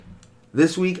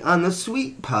This week on the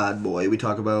Sweet Pod Boy, we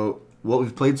talk about what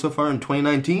we've played so far in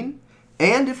 2019,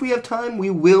 and if we have time, we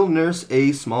will nurse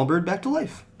a small bird back to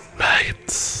life.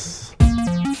 Maggots.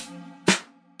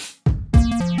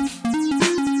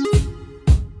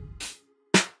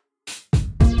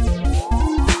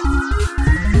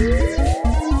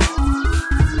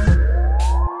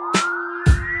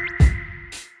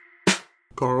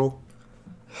 Carl.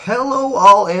 Hello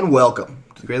all and welcome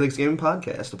to the Great Lakes Gaming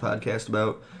Podcast, a podcast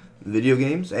about video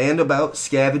games and about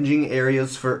scavenging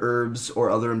areas for herbs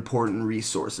or other important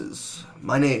resources.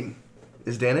 My name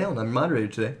is Dan Allen, I'm your moderator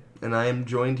today, and I am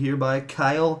joined here by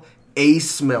Kyle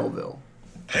Ace Melville.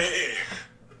 Hey.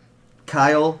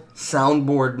 Kyle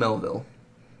Soundboard Melville.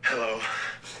 Hello.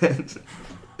 And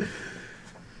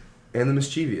the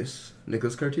mischievous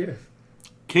Nicholas Cartier.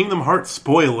 Kingdom Hearts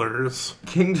spoilers.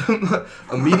 Kingdom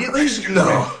immediately?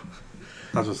 No.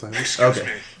 I was just saying. Excuse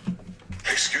me.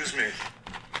 Excuse me.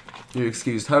 You're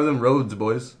excused. How are them roads,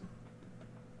 boys?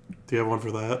 Do you have one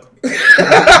for that?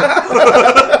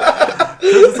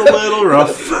 It's a little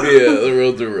rough. Yeah, the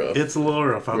roads are rough. It's a little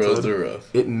rough outside. Roads are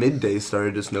rough. It midday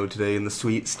started to snow today in the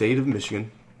sweet state of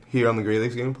Michigan. Here on the Great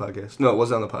Lakes Gaming Podcast. No, it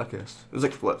wasn't on the podcast. It was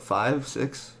like, what, 5,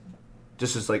 6?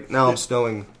 Just as like, now it's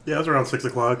snowing. Yeah, it was around 6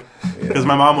 o'clock. Because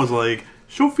my mom was like,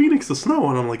 show Phoenix the snow.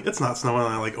 And I'm like, it's not snowing.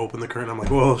 And I like open the curtain. I'm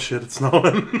like, well, shit, it's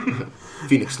snowing.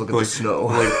 Phoenix, look at like, the snow.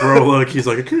 I'm like, bro, look. He's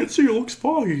like, I can't see. It looks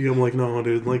foggy. I'm like, no,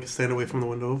 dude. Like, stand away from the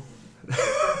window.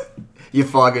 You're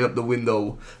fogging up the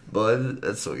window, bud.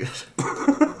 That's so good.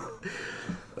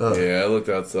 Yeah, I looked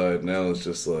outside. Now it's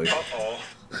just like... Uh-oh.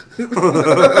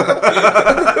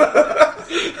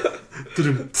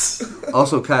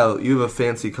 Also, Kyle, you have a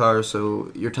fancy car,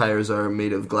 so your tires are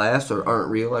made of glass or aren't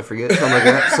real. I forget, something like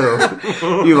that. So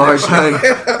you have a hard time.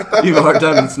 You have a hard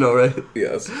time in snow, right?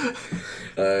 Yes.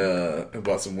 I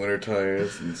bought some winter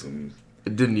tires and some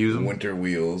Didn't use them. winter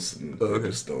wheels, and they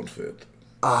just don't fit.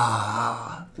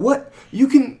 What? You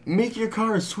can make your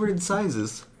car assorted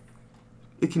sizes.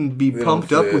 It can be They pumped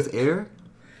don't up fit. with air.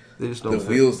 They just don't The fit.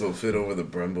 wheels don't fit over the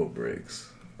Brembo brakes.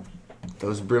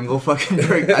 Those Brimble fucking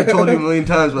brakes. I told you a million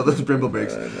times about those Brimble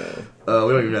brakes. I know.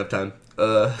 We don't even have time.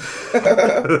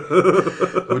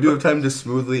 We do have time to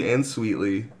smoothly and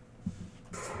sweetly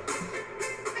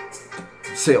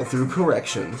sail through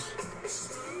corrections.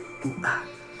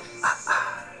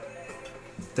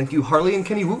 Thank you, Harley and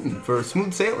Kenny Wooten, for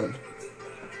smooth sailing.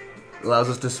 Allows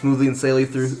us to smoothly and sail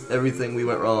through everything we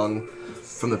went wrong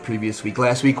from the previous week.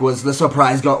 Last week was the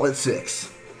Surprise Gauntlet 6.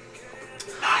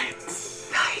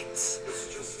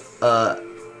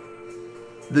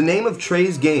 The name of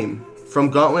Trey's game from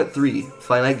Gauntlet 3,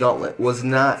 Finite Gauntlet, was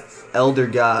not Elder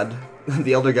God,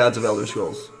 the Elder Gods of Elder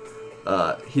Scrolls.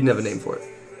 He didn't have a name for it.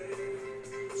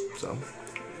 So.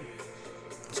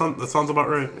 That sounds about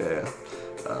right. Yeah.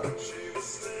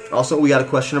 Also, we got a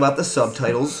question about the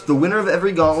subtitles. The winner of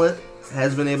every gauntlet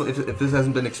has been able, if this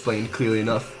hasn't been explained clearly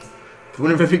enough, the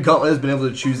winner of every gauntlet has been able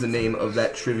to choose the name of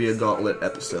that Trivia Gauntlet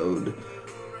episode.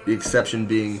 The exception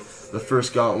being the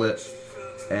first gauntlet,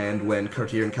 and when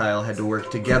Cartier and Kyle had to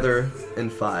work together in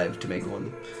 5 to make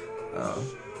one.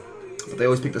 But they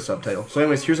always pick the subtitle. So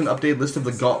anyways, here's an updated list of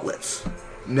the gauntlets.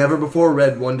 Never before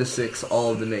read 1 to 6,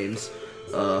 all of the names.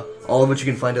 All of which you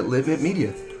can find at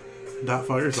LitMitMedia.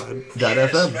 Fireside.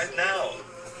 Yes, .fm. right now.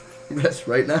 Yes,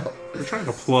 right now. We're trying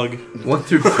to plug. 1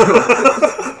 through 4.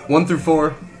 1 through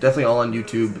 4, definitely all on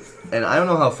YouTube. And I don't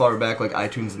know how far back like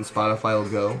iTunes and Spotify will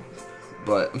go,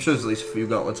 but I'm sure there's at least a few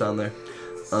gauntlets on there.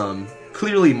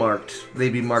 Clearly marked.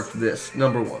 They'd be marked this.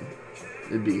 Number 1.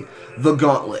 It'd be The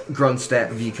Gauntlet,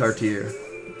 Grunstadt v. Cartier.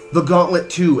 The Gauntlet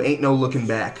 2, Ain't No Looking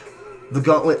Back. The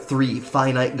Gauntlet 3,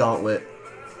 Finite Gauntlet.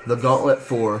 The Gauntlet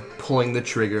 4, Pulling the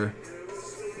Trigger.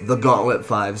 The Gauntlet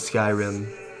 5, Skyrim.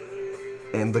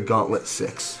 And the Gauntlet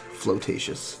 6,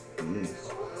 Flotatious.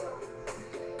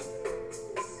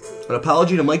 An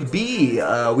apology to Mike B.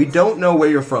 We don't know where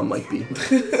you're from, Mike B.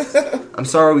 I'm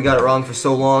sorry we got it wrong for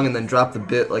so long and then dropped the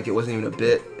bit like it wasn't even a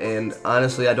bit. And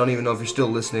honestly, I don't even know if you're still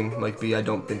listening, Mike B. I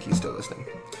don't think he's still listening.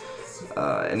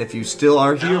 And if you still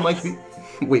are here, Mike B.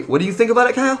 Wait, what do you think about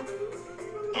it, Kyle?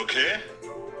 Okay.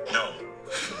 No.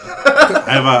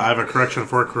 I have a correction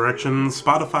for a correction.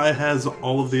 Spotify has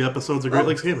all of the episodes of Great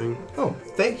Lakes Gaming. Oh,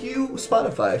 thank you,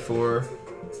 Spotify, for...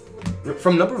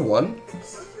 From number 1?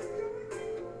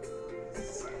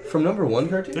 From number 1,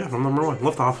 Cartier? Yeah, from number 1.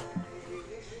 Liftoff.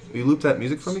 Will you loop that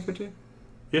music for me, Cartier?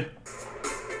 Yeah.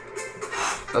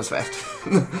 That was fast.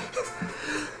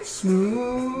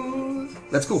 Smooth.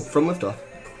 That's cool. From Liftoff.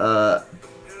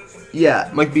 Yeah,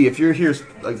 Mike B, if you're here,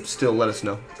 like, still let us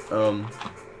know.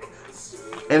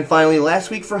 And finally,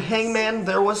 last week for Hangman,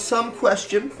 there was some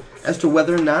question as to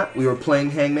whether or not we were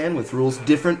playing Hangman with rules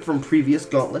different from previous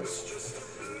gauntlets.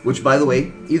 Which, by the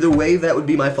way, either way, that would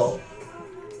be my fault.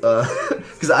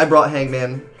 Because I brought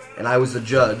Hangman, and I was the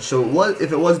judge. So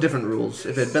if it was different rules,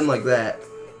 if it had been like that,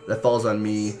 that falls on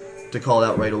me to call it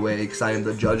out right away, because I am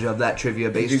the judge of that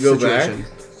trivia-based situation.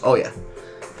 Back? Oh, yeah.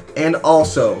 And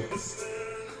also,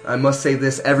 I must say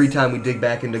this every time we dig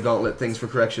back into Gauntlet things for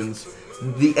corrections.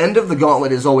 The end of the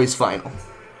Gauntlet is always final.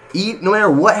 No matter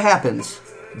what happens,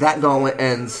 that Gauntlet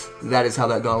ends. That is how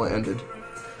that Gauntlet ended.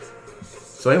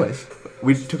 So anyways,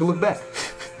 we took a look back.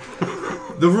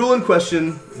 The rule in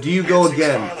question, do you go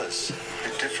again? In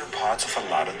different parts of a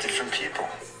lot of different people.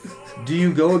 Do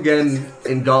you go again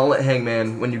in Gauntlet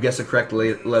Hangman when you guess a correct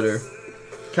letter?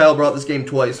 Kyle brought this game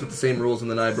twice with the same rules,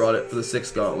 and then I brought it for the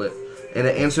 6th Gauntlet. And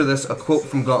to answer this, a quote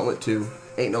from Gauntlet 2,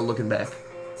 ain't no looking back.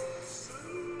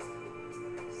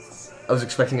 I was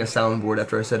expecting a soundboard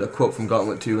after I said a quote from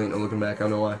Gauntlet 2, ain't no looking back. I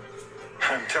don't know why.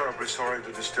 I'm terribly sorry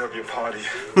to disturb your party.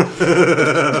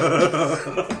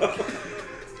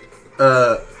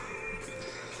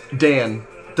 Dan,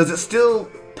 does it still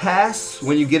pass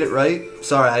when you get it right?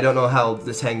 Sorry, I don't know how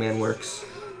this Hangman works.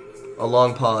 A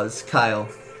long pause. Kyle.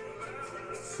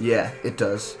 Yeah, it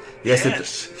does. Yes.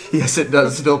 It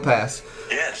does still pass.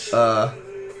 Yes.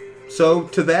 So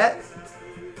to that,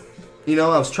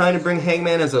 I was trying to bring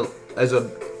Hangman as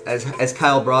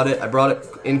Kyle brought it. I brought it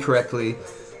incorrectly.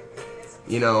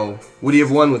 Would he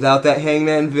have won without that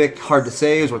Hangman Vic? Hard to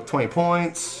say. It was worth 20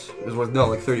 points. It was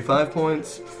worth 35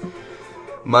 points.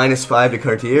 -5 to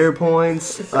Cartier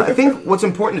points. I think what's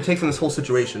important to take from this whole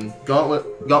situation: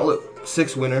 Gauntlet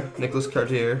 6 winner Nicholas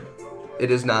Cartier.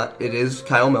 It is not. It is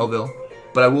Kyle Melville.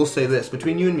 But I will say this: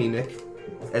 between you and me, Nick,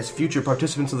 as future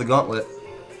participants of the Gauntlet,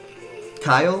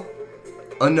 Kyle,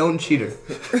 unknown cheater,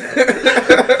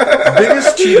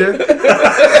 biggest cheater,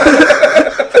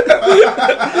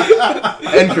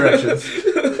 and corrections,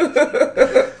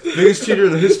 biggest cheater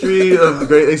in the history of the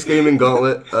Great Lakes Gaming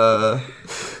Gauntlet.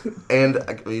 And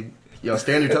I mean,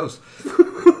 stand your toes.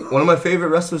 One of my favorite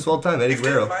wrestlers of all time, Eddie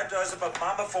Guerrero. Lied to us about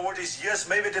Mama for all these years.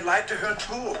 Maybe they lied to her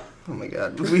too. Oh my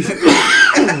god.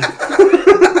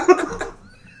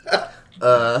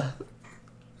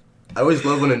 I always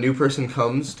love when a new person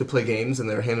comes to play games and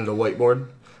they're handed a whiteboard.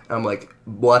 And I'm like,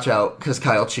 watch out, because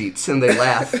Kyle cheats. And they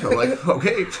laugh. I'm like,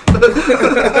 okay. Let's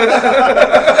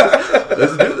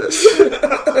do this.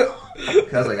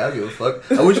 I was like, I don't give a fuck.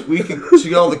 I wish we could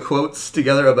get all the quotes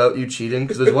together about you cheating,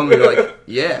 because there's one where you're like,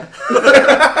 yeah.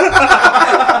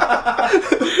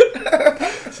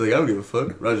 So like, I don't give a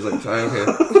fuck. Roger's like, fine,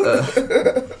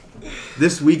 okay.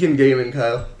 This week in gaming,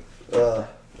 Kyle. We're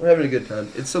having a good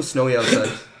time. It's so snowy outside.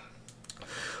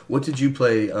 What did you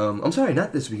play? I'm sorry,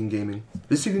 not This Week in Gaming.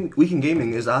 This Week in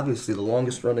Gaming is obviously the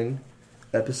longest running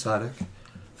episodic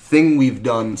thing we've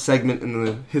done, segment in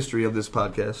the history of this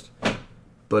podcast.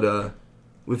 But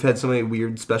we've had so many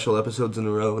weird special episodes in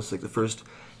a row. It's like the first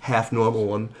half normal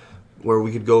one where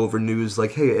we could go over news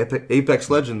like, hey, Apex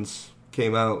Legends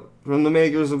came out from the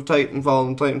makers of Titanfall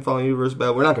and Titanfall Universe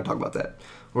Battle. We're not going to talk about that.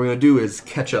 What we're going to do is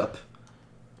catch up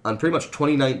on pretty much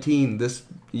 2019, this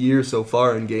year so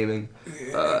far in gaming.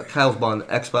 Kyle's bought an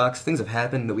Xbox. Things have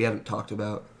happened that we haven't talked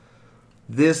about.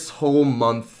 This whole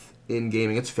month in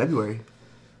gaming, it's February.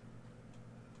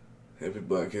 Happy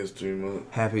Black History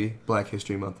Month. Happy Black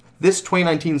History Month. This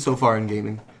 2019 so far in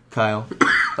gaming, Kyle.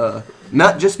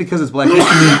 Not just because it's Black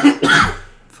History Month.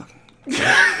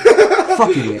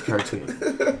 Fucking a cartoon.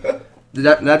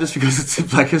 Not just because it's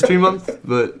Black History Month,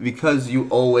 but because you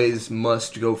always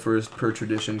must go first per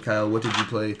tradition. Kyle, what did you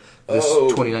play this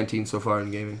 2019 so far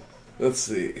in gaming? Let's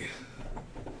see.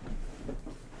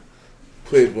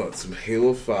 Played what? Some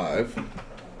Halo 5.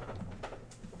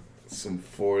 Some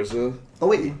Forza. Oh,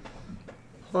 wait.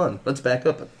 Hold on. Let's back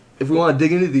up. If we want to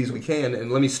dig into these, we can.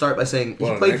 And let me start by saying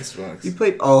Well, you played.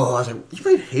 Xbox. Oh, I was like, you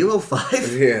played Halo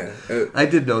 5? Yeah. I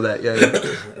did know that. Yeah.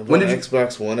 When did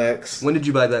Xbox One X? When did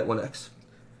you buy that One X?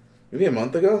 Maybe a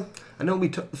month ago. I know the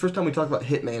first time we talked about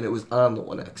Hitman, it was on the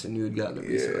One X, and you had gotten it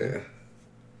recently. Yeah.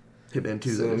 Hitman 2.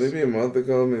 So that is. maybe a month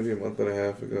ago, maybe a month and a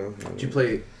half ago. Did you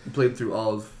played through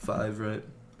all of 5, right?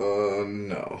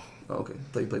 No. Oh, okay. I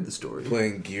thought you played the story.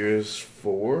 Playing Gears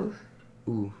 4.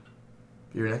 Ooh.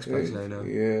 You're an Xbox guy now.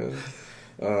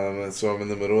 Yeah. So I'm in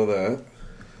the middle of that.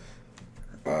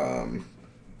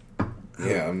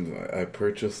 Yeah, I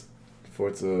purchased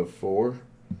Forza 4.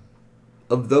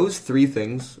 Of those 3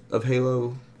 things, of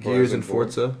Halo, Gears, and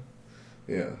Forza,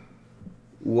 Yeah.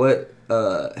 what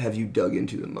have you dug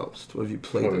into the most? What have you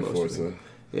played Probably the most? Forza.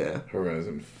 Yeah.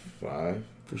 Horizon 5.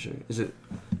 For sure. Is it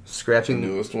The scratching?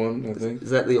 newest one, I think. Is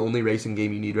that the only racing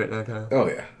game you need right now, Kyle? Oh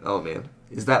yeah. Oh man,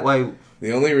 is that why?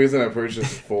 The only reason I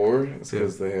purchased 4 is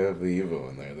because they have the Evo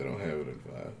in there. They don't have it in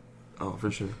 5. Oh, for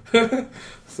sure.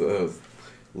 So it was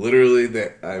literally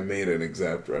that I made an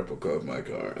exact replica of my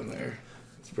car in there.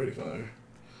 It's pretty fire.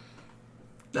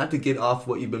 Not to get off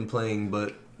what you've been playing,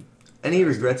 but any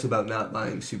regrets about not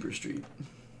buying Super Street?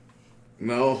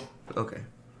 No. Okay.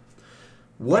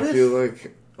 What I if? feel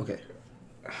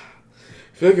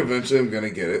like eventually I'm gonna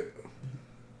get it,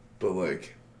 but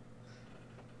like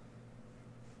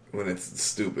when it's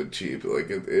stupid cheap, like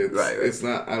it's Right. it's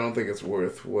not. I don't think it's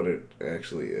worth what it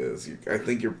actually is. I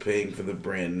think you're paying for the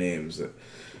brand names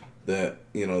that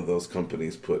those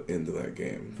companies put into that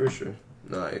game. For sure.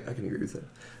 No, I can agree with that.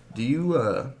 Do you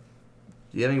have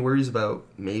any worries about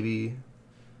maybe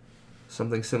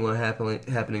something similar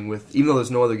happening with, even though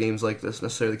there's no other games like this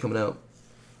necessarily coming out,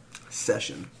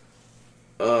 Session?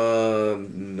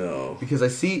 No. Because I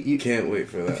see you. Can't wait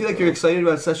for that. I feel like though. you're excited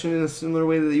about Session in a similar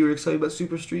way that you were excited about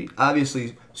Super Street.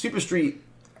 Obviously, Super Street.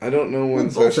 I don't know when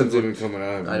Both of Session's them- even coming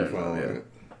out. I don't know, following yeah. it.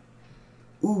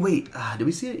 Ooh, wait. Did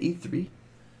we see it at E3?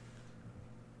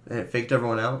 And it faked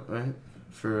everyone out, right?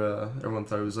 For everyone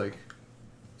thought it was like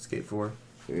Skate 4.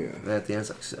 Yeah. And at the end, it's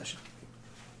like Session.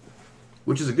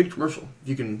 Which is a good commercial. If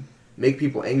you can make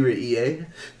people angry at EA,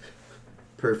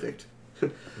 perfect.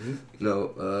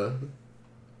 No,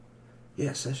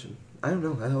 yeah, Session. I don't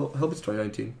know. I hope it's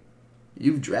 2019.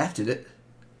 You've drafted it.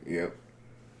 Yep.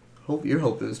 Hope you're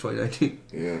hoping it's 2019.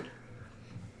 Yeah.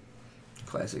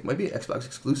 Classic. Might be an Xbox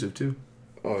exclusive too.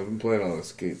 Oh, I've been playing all the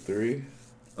Skate 3.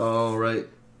 Oh right.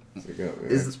 So I got my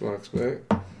Is- Xbox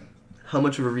back. How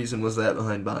much of a reason was that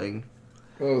behind buying?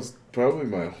 That was probably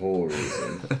my whole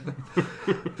reason.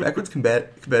 Backwards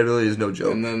compatibility is no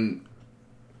joke. And then,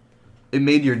 It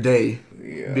made your day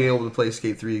yeah. being able to play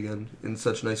Skate 3 again in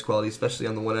such nice quality, especially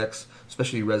on the One X,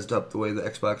 especially rezzed up the way the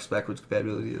Xbox backwards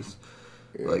compatibility is.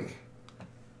 Yeah. Like,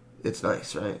 it's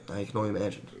nice, right? I can only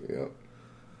imagine. Yep.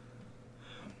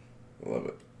 I love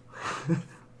it.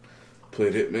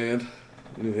 Played Hitman.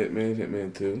 New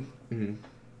Hitman 2. Mm-hmm.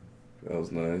 That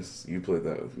was nice. You played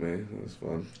that with me. That was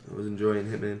fun. I was enjoying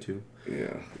Hitman 2.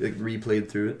 Yeah. Like, replayed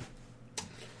through it.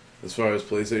 As far as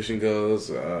PlayStation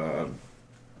goes,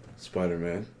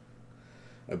 Spider-Man.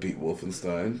 I beat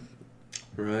Wolfenstein.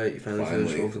 Right, you finally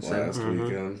Finally, finished Wolfenstein. last Mhm.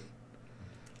 weekend.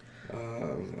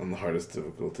 On the hardest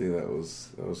difficulty, that was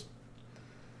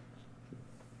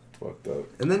fucked up.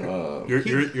 And then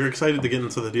You're excited to get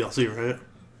into the DLC, right?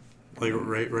 Like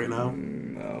right now.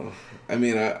 No, I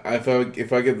mean,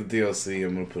 if I get the DLC,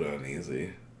 I'm gonna put it on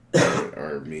easy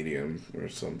or medium or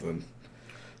something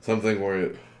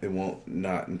where it won't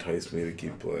not entice me to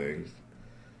keep playing.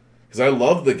 Because I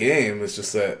love the game, it's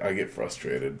just that I get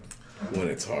frustrated when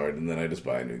it's hard, and then I just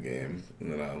buy a new game,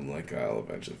 and then I'm like, I'll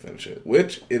eventually finish it.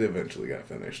 Which it eventually got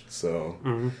finished. So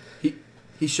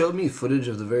he showed me footage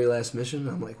of the very last mission.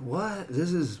 I'm like, what?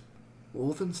 This is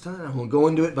Wolfenstein? I won't go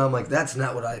into it, but I'm like, that's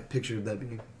not what I pictured that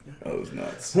being. that was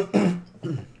nuts.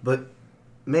 But,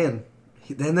 man,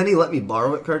 and then he let me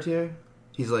borrow it, Cartier.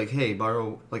 He's like, hey,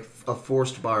 borrow, like, a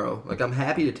forced borrow. Like, I'm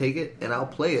happy to take it, and I'll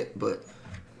play it, but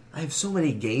I have so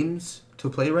many games to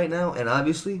play right now, and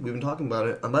obviously, we've been talking about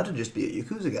it, I'm about to just be a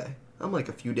Yakuza guy. I'm like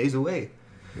a few days away.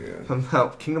 Yeah. I'm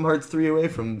about Kingdom Hearts 3 away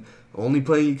from only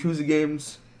playing Yakuza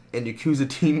games and Yakuza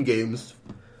team games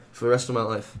for the rest of my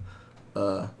life.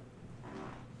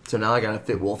 So now I gotta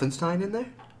fit Wolfenstein in there?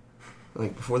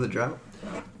 Like, before the drought?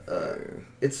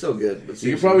 It's so good. But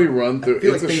You could probably run through.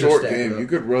 feel It's like a things are short stacking game. up. You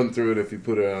could run through it if you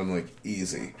put it on like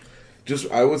easy. Just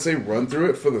I would say run through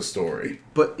it for the story.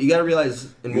 But you gotta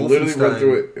realize, in You Wolfenstein... literally run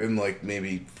through it in like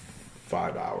maybe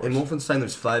 5 hours. In Wolfenstein,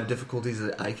 there's 5 difficulties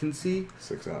that I can see,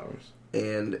 6 hours.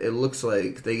 and it looks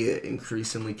like they get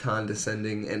increasingly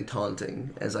condescending and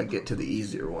taunting as I get to the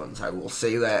easier ones. I will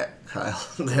say that, Kyle.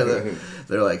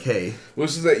 They're like, hey, Which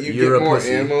is that you You're get a more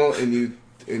pussy. ammo and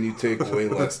you take way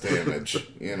less damage.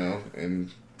 And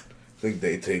I think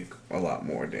they take a lot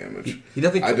more damage. he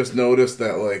definitely... I just noticed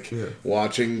that, like, Yeah.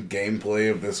 watching gameplay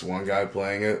of this one guy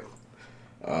playing it,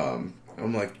 I'm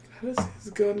like, how does his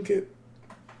gun get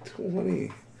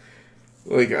 20?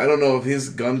 Like, I don't know if his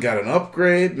gun got an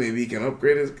upgrade. Maybe he can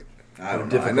upgrade his... I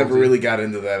don't know. I never Difficulty. really got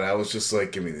into that. I was just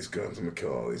like, give me these guns. I'm going to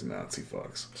kill all these Nazi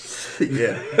fucks.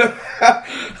 yeah.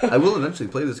 I will eventually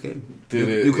play this game.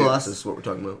 Dude, New Colossus is what we're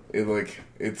talking about.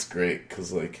 It's great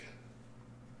because, like,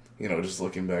 you know, just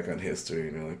looking back on history,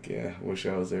 and you're like, yeah, wish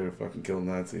I was there to fucking kill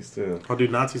Nazis too. Oh, dude,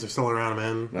 Nazis are still around,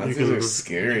 man. Nazis are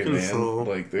scary, you can man. still-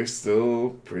 Like, they're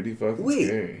still pretty fucking Wait,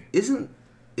 scary.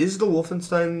 is the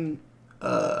Wolfenstein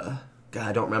God,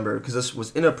 I don't remember because this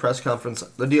was in a press conference.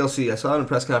 The DLC I saw in a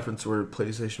press conference where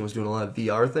PlayStation was doing a lot of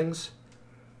VR things.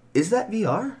 Is that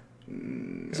VR?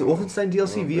 Is it Wolfenstein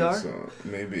DLC VR? So.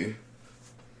 Maybe.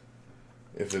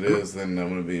 If it is, then I'm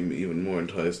gonna be even more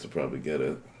enticed to probably get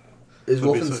it. Is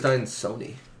That'd be Wolfenstein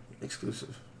Sony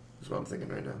exclusive? Is what I'm thinking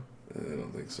right now. I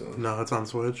don't think so. No, it's on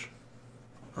Switch.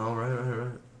 Oh, right.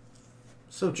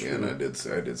 So true. Yeah, and I did see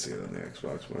it on the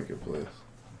Xbox Marketplace.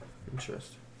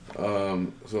 Interesting.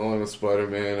 So along with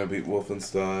Spider-Man, I beat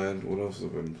Wolfenstein. What else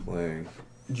have I been playing?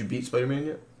 Did you beat Spider-Man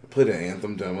yet? I played an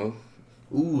Anthem demo.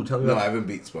 Ooh, tell me No, about I haven't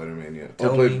beat Spider-Man yet. I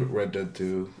Tell played me- Red Dead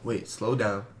 2. Wait, slow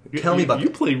down. Tell me about You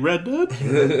played Red Dead?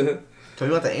 Tell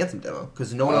me about the Anthem demo,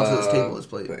 because no one else at this table has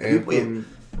played. The Have you played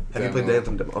Anthem the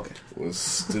Anthem demo? Okay. was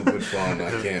stupid fun. I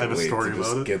I can't have a wait story to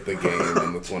just about it. get the game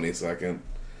on the 22nd.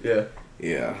 Yeah.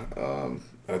 Yeah,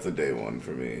 that's a day one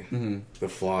for me. Mm-hmm. The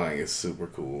flying is super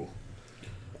cool.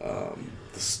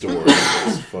 The story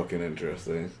is fucking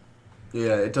interesting.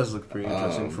 Yeah, it does look pretty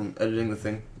interesting from editing the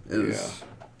thing.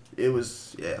 It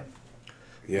was,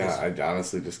 Yeah, I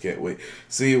honestly just can't wait.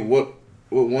 See, what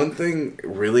one thing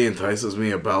really entices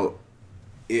me about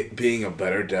it being a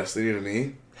better Destiny to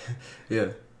me, yeah.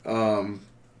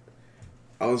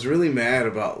 I was really mad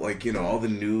about, like, you know, all the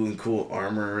new and cool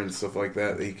armor and stuff like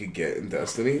that you could get in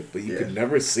Destiny, but you could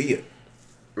never see it,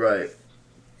 Right.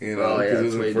 you know, because it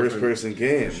was a first-person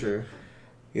game. Sure.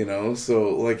 You know, so,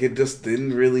 like, it just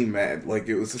didn't really matter. Like,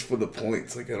 it was just for the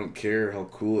points. Like, I don't care how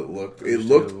cool it looked. It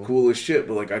looked cool as shit,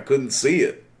 but, like, I couldn't see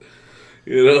it.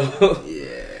 You know?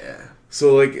 Yeah.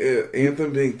 So, like,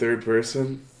 Anthem being third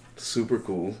person, super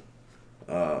cool.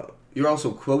 You're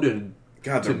also quoted.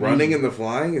 God, the running and the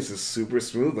flying is just super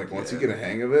smooth. Like, once you get a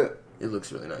hang of it, It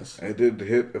looks really nice. I did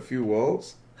hit a few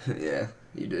walls. Yeah,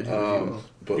 you did.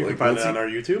 But, You like, can find once it on our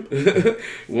YouTube.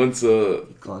 once, He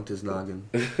clonked his noggin.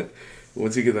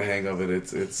 once you get the hang of it,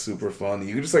 it's super fun.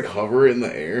 You can just, like, hover in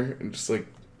the air and just, like,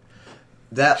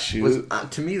 That Shoot. was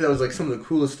to me. That was like some of the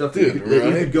coolest stuff. Dude, that you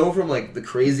right? could go from like the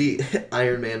crazy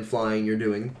Iron Man flying you're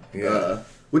doing,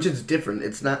 which is different.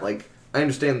 It's not like I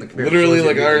understand the comparison. literally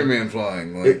like Iron Man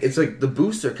flying. Like, It's like the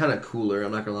boosts are kind of cooler.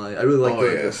 I'm not gonna lie. I really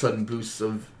like the sudden boosts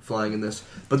of flying in this.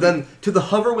 But then to the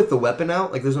hover with the weapon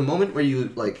out, like there's a moment where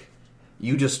you like.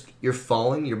 You're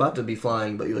falling. You're about to be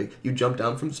flying, but you jump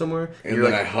down from somewhere, and you're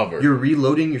then like, I hover. You're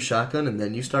reloading your shotgun, and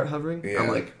then you start hovering. Yeah. I'm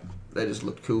like, that just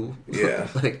looked cool. Yeah.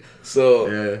 like So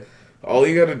yeah. all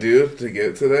you gotta do to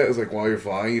get to that is like while you're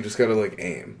flying, you just gotta like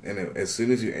aim, and as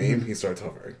soon as you aim, he starts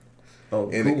hovering,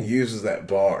 Oh, and cool. it uses that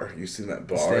bar. You've seen that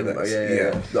bar? Standby, That's,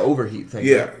 yeah. The overheat thing.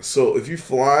 Yeah. So if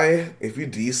you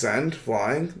descend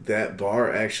flying, that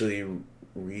bar actually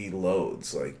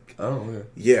reloads. Like, Oh, yeah.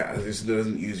 yeah, it just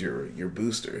doesn't use your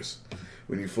boosters.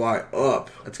 When you fly up,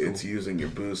 That's cool. it's using your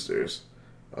boosters.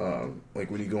 Like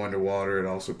when you go underwater, it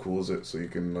also cools it, so you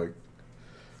can fly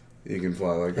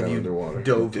like Have that you underwater.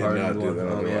 dove Did hard not in do water? that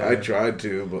Oh, underwater. yeah. I tried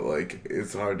to, but like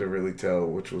it's hard to really tell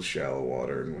which was shallow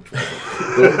water and which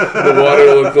wasn't. the water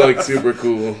looked like super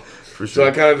cool. For So sure.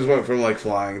 I kind of just went from like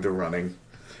flying to running,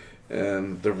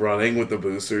 and the running with the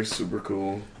boosters super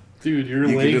cool. Dude, your You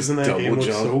can legs just in that game double look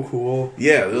jump. so cool.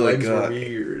 Yeah, they're Legs like were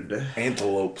weird.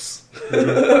 antelopes.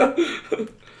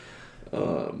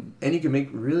 And you can make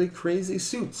really crazy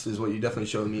suits, is what you definitely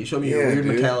showed me. You showed me Yeah, a weird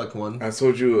dude. metallic one. I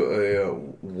showed you a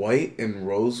white and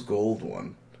rose gold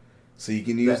one, so you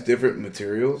can use That- different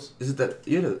materials. Is it that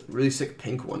you had a really sick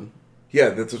pink one?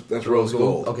 Yeah, that's rose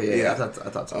gold. Okay, yeah, I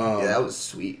thought so. Yeah, that was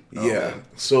sweet. Oh, Yeah, man.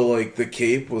 so like the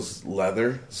cape was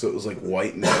leather, so it was like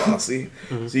white and glossy.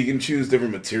 So you can choose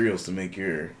different materials to make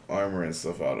your armor and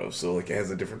stuff out of. So like it has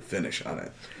a different finish on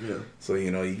it. Yeah. So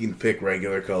you know you can pick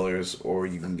regular colors or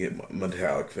you can get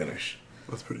metallic finish.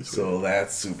 That's pretty sweet. So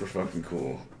that's super fucking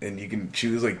cool. And you can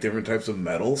choose like different types of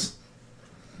metals.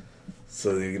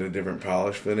 So you get a different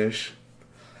polish finish.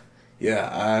 Yeah,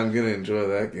 I'm gonna enjoy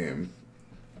that game.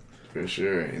 For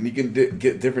sure. And you can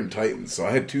get different titans. So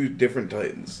I had 2 different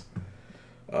titans.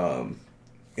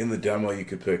 In the demo you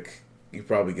could pick, you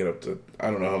probably get up to,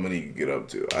 I don't know how many you could get up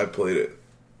to. I played it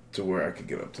to where I could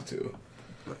get up to 2.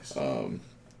 Nice.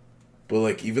 But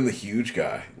like even the huge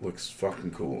guy looks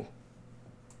fucking cool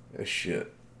as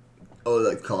shit. Oh,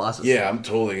 like Colossus. Yeah, I'm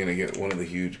totally gonna get one of the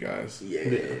huge guys.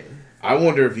 Yeah. I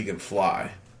wonder if he can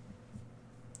fly.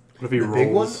 What if he The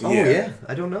rolls? big one? Oh, Yeah. yeah.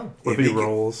 I don't know. What If if he he could-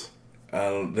 rolls?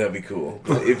 That'd be cool.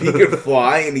 But if he could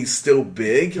fly and he's still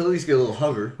big, He'll at least get a little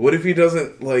hover. what if he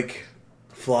doesn't like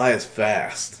fly as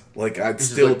fast? Like I'd He's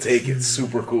just still like- take it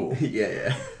super cool.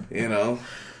 Yeah. You know?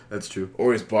 That's true.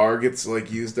 Or his bar gets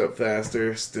like used up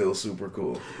faster, still super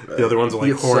cool. The other ones are like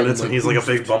He gets hornets, some, and he's like a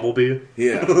big bumblebee.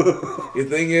 Yeah. The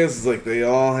thing is, like, they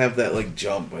all have that like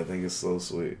jump. I think is so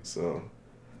sweet. So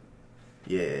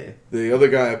Yeah. the other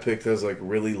guy I picked has like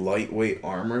really lightweight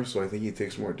armor, so I think he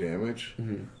takes more damage.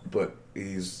 Mm-hmm. But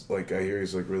he's like, I hear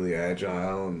he's like really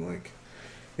agile, and like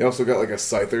he also got like a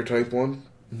Scyther type one.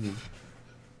 Mm-hmm.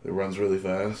 It runs really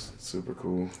fast. It's super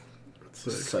cool.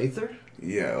 Scyther?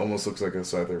 Yeah, it almost looks like a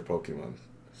Scyther Pokemon.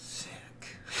 Sick.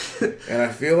 And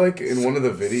I feel like in one of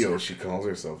the videos she calls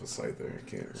herself a Scyther. I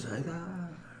can't remember.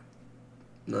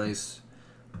 Nice.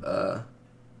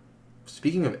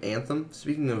 Speaking of Anthem,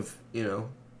 speaking of,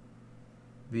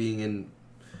 being in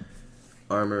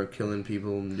armor, killing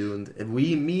people, and doing...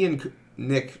 me and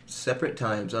Nick, separate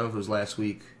times, I don't know if it was last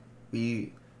week,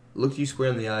 we looked you square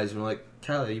in the eyes and were like,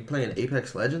 Callie, are you playing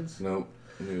Apex Legends? Nope.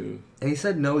 No. And he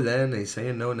said no then, and he's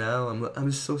saying no now. I'm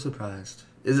just so surprised.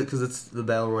 Is it because it's the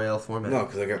Battle Royale format? No,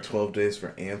 because I got 12 days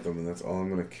for Anthem, and that's all I'm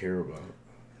going to care about.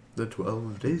 The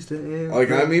 12 days to Anthem. Like,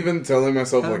 I'm even telling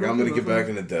myself, like, I'm going to get back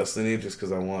into Destiny just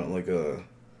because I want, like, a...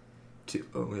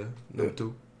 Oh, yeah. Number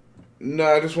 2. No,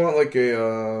 I just want, like,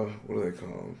 a, what do they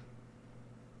call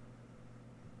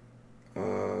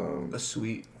them? A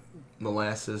sweet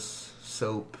molasses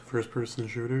soap. First-person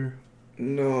shooter.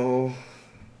 No.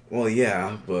 Well,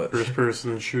 yeah, but...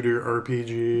 First-person shooter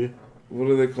RPG. What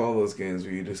do they call those games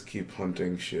where you just keep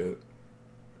hunting shit?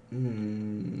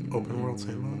 Open world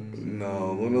sandbox.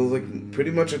 No, one of those, like,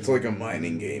 pretty much it's like a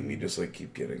mining game. You just, like,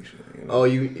 keep getting shit, you know? Oh,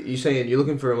 you saying you're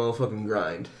looking for a motherfucking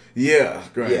grind. Yeah,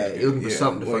 grind. Yeah, you're looking for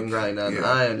something to like, fucking grind on. yeah.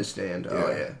 I understand.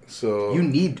 Oh, yeah. So...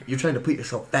 You're trying to put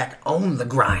yourself back on the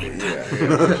grind. Yeah.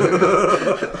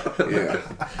 Yeah.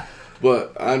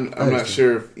 But I'm not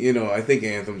sure if, I think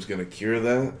Anthem's going to cure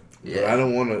that. Yeah. But I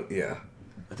don't want to, yeah.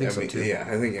 I think so, too. Yeah,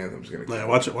 I think Anthem's going to cure Yeah,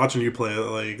 that. watching you play it,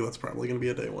 like, that's probably going to be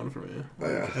a day one for me.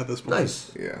 Yeah. At this point.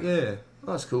 Nice. Yeah. Yeah.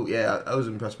 Oh, that's cool. Yeah, I was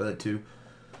impressed by that, too.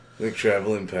 Like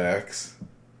traveling packs.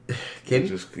 Can you?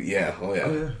 Just, yeah, oh yeah.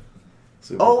 Oh, yeah.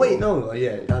 Super Oh, cool. wait, no.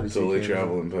 Yeah, obviously. Totally you can.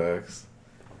 traveling packs.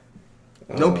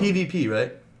 No PvP,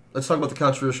 right? Let's talk about the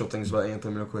controversial things about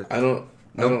Anthem real quick. I don't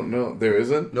know. There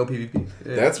isn't? No PvP.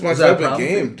 Yeah. That's my Is that a type of problem?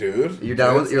 game, dude. You're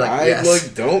down with- you're like, yes.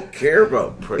 I don't care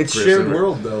about It's shared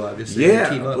world, though, obviously. You Yeah,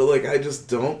 team up. but like I just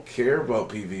don't care about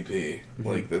PvP.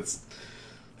 Like that's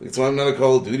why I'm not a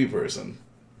Call of Duty person.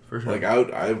 For sure. Like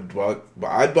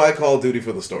I'd buy Call of Duty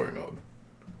for the story mode.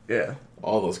 Yeah.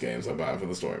 All those games I buy for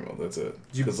the story mode. That's it.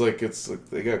 You- Because like it's like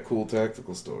they got cool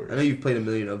tactical stories. I know you've played a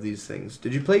million of these things.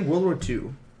 Did you play World War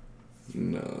II?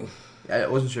 No, I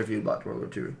wasn't sure if you had bought World War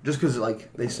II. Just because,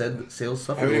 like, they said sales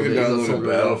stuff. I haven't even downloaded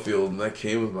Battlefield, and that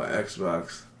came with my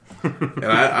Xbox. And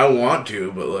I want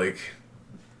to, but like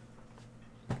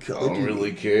I don't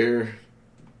really care.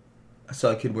 I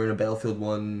saw a kid wearing a Battlefield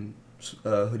 1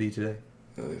 hoodie today.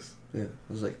 Nice. Yeah,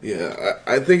 I was like, Yeah,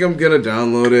 I think I'm gonna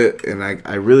download it, and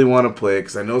I really want to play it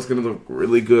because I know it's gonna look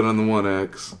really good on the One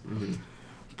X. Mm-hmm.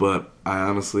 But I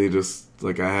honestly just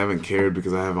I haven't cared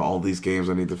because I have all these games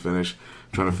I need to finish.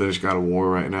 I'm trying to finish God of War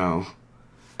right now.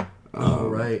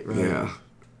 right. Yeah,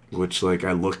 which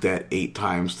I looked at 8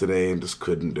 times today and just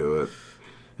couldn't do it.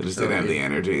 I just didn't have the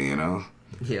energy,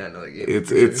 Yeah, I know that game.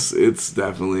 It's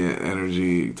definitely an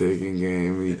energy taking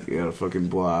game. You gotta fucking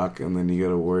block, and then you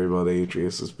gotta worry about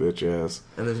Atreus' bitch ass.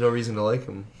 And there's no reason to like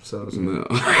him, so... No.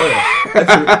 Oh,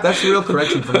 yeah. That's a real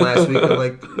correction from last week. I'm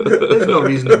like, there's no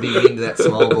reason to be into that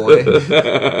small boy.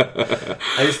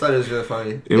 I just thought it was really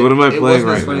funny. Yeah, what am I playing right It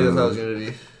wasn't as funny now? as I was going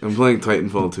to be. I'm playing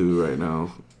Titanfall 2 right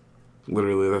now.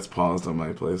 Literally, that's paused on my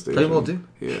PlayStation. Titanfall 2?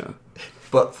 Yeah.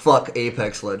 But fuck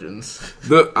Apex Legends.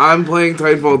 I'm playing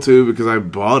Titanfall 2 because I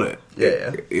bought it.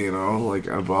 Yeah.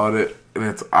 I bought it, and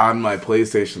it's on my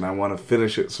PlayStation. I want to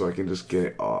finish it so I can just get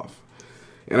it off.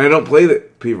 And I don't play the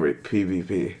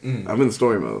PvP. I'm in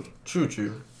story mode.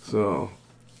 True. So,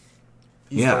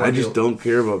 You just don't I wanna just be don't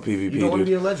care about PvP, You don't want to dude.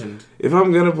 be a legend. If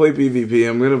I'm going to play PvP,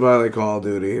 I'm going to buy Call of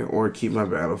Duty or keep my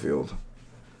Battlefield.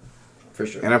 For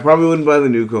sure. And I probably wouldn't buy the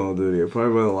new Call of Duty. I'd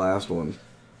probably buy the last one.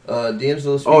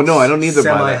 D'Angelo Street's Oh no, I don't need to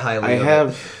buy that. semi-highly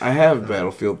I have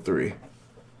Battlefield 3.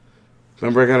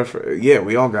 Remember, I got it for... Yeah,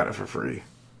 we all got it for free.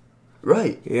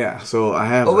 Right. Yeah, so I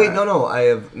have Oh wait, that. no, I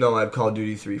have Call of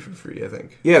Duty 3 for free, I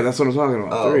think. Yeah, that's what I'm talking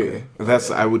about. Oh, 3.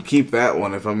 okay. I would keep that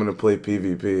one if I'm going to play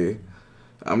PvP.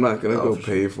 I'm not going to go for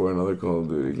pay for another Call of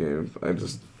Duty game.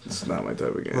 It's not my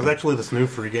type of game. There's actually this new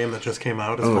free game that just came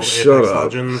out. It's called shut Apex up.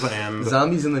 Legends, and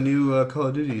Zombies in the new Call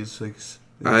of Duty is like...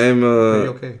 I'm pretty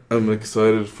okay. I'm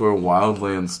excited for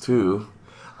Wildlands 2.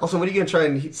 Also, when are you gonna try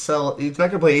and sell? He's not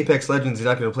gonna play Apex Legends. He's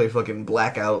not gonna play fucking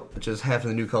Blackout, which is half of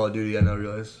the new Call of Duty. I now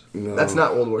realize. No. That's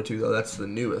not World War II though. That's the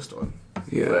newest one.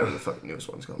 Yeah. Whatever the fucking newest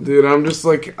one's called. Dude, I'm just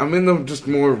like, I'm in the just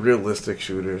more realistic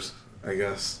shooters, I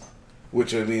guess.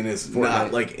 Which, I mean, is Fortnite.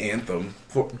 not like Anthem.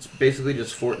 It's basically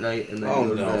just Fortnite and then Oh, you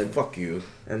go to no, bed. fuck you.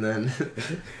 And then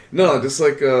No, just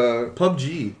like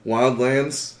PUBG,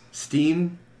 Wildlands.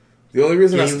 Steam, The only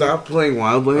reason I Game stopped playing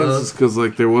Wildlands of is because,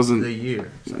 like, there wasn't the year.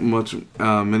 much,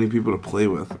 many people to play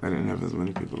with. I didn't have as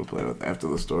many people to play with after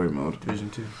the story mode. Division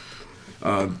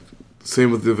 2.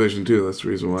 Same with Division 2. That's the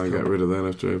reason why I got rid of that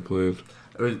after I played.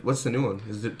 What's the new one?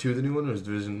 Is it 2 the new one or is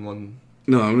Division 1?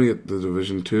 No, I'm gonna get the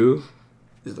Division 2.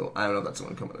 I don't know if that's the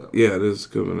one coming out. Yeah, it is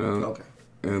coming out. Okay.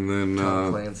 And then,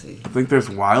 Tom Clancy. I think there's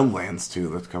Wildlands 2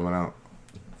 that's coming out.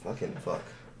 Fucking fuck.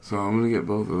 So I'm gonna get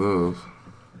both of those.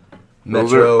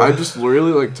 Metro. I just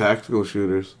really like tactical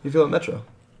shooters. You feel like Metro?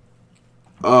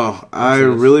 Oh, I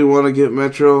Exodus. really want to get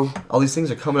Metro. All these things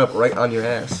are coming up right on your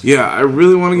ass. Yeah, I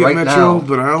really want to get Right Metro, now.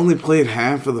 but I only played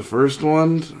half of the first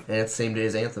one, And it's the same day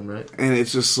as Anthem, right? and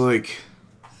it's just like,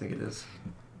 I think it is.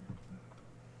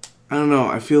 I don't know.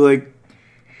 I feel like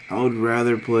I would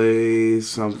rather play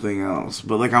something else,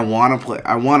 but like I want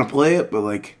to play it, but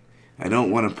like I don't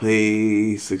want to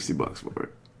pay $60 for it.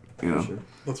 You know, Sure.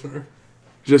 That's fair.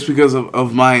 just because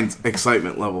of my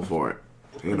excitement level for it.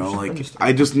 You know, like Understand.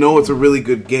 I just know it's a really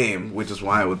good game, which is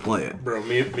why I would play it. Bro,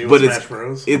 me with But Smash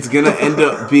Bros. it's gonna end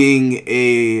up being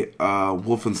a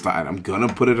Wolfenstein. I'm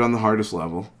gonna put it on the hardest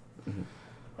level.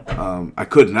 I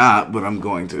could not, but I'm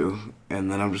going to,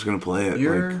 and then I'm just gonna play it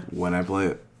You're- like when I play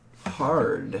it.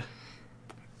 Hard.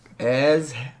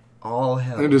 As all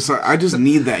hell. I just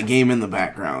need that game in the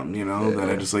background, you know. Yeah. That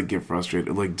I just like get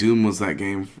frustrated. Like Doom was that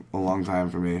game a long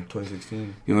time for me.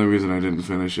 2016. The only reason I didn't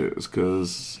finish it is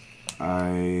because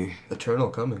I Eternal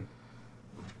coming.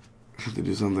 had to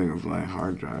do something with my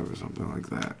hard drive or something like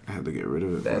that. I had to get rid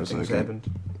of it for Bad a things second.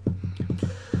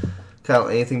 happened. Kyle,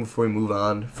 anything before we move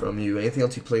on from you? Anything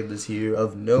else you played this year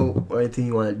of note, or anything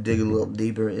you want to dig a little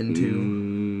deeper into?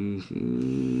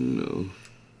 No.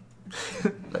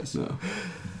 Nice. No.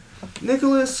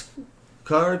 Nicholas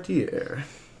Cartier,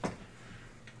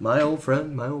 my old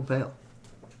friend, my old pal.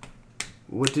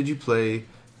 What did you play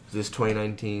this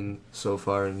 2019 so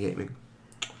far in gaming?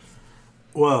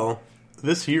 Well,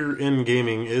 this year in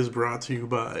gaming is brought to you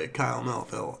by Kyle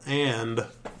Melville, and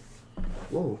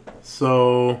Whoa!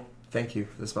 so Thank you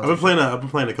for the I've sponsorship. been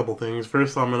playing a couple things.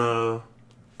 First, I've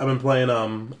been playing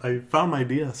I found my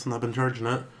DS and I've been charging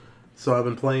it, so I've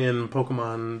been playing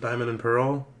Pokemon Diamond and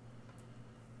Pearl,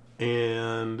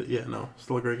 and yeah, no,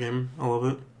 still a great game. I love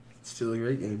it. Still a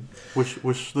great game.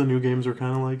 Wish the new games were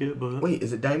kind of like it, but Wait,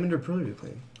 is it Diamond or Pearl you're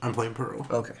playing? I'm playing Pearl.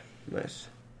 Okay, nice.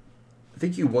 I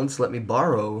think you once let me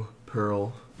borrow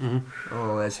Pearl. Mm-hmm.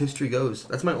 Oh, as history goes,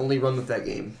 that's my only run with that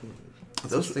game.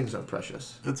 Those things are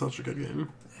precious. It's such a good game.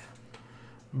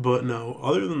 But no,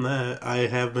 other than that, I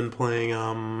have been playing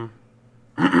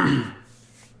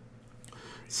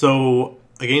so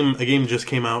a game just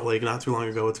came out like not too long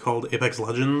ago. It's called Apex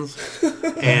Legends.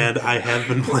 And I have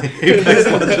been playing Apex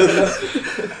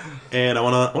Legends. And I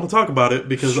wanna talk about it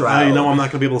because I Shroud. know I'm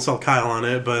not gonna be able to sell Kyle on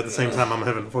it, but at the same time I'm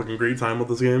having a fucking great time with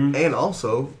this game. And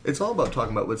also, it's all about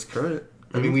talking about what's current.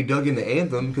 I mean, we dug into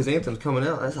Anthem because Anthem's coming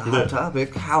out. That's a hot Yeah.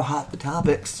 topic. How hot the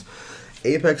topics?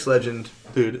 Apex Legend.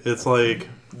 Dude, it's like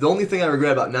The only thing I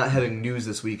regret about not having news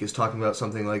this week is talking about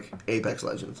something like Apex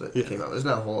Legends that Yeah. came out. There's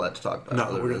not a whole lot to talk about. no,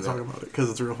 other we're than gonna talk that. about it because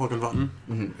it's real fucking fun.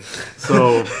 Mm-hmm.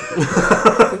 So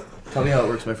Tell me how it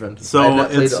works, my friend. So I have not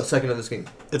played it's- a second of this game.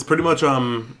 it's pretty much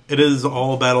it is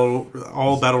all battle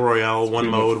royale, one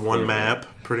mode, one map,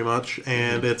 pretty much,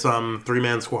 and it's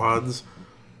 3-man squads,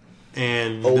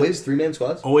 and Always 3-man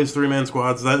squads? always 3-man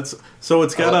squads. It's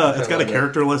got I a kinda like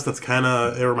character list that's kind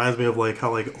of, it reminds me of like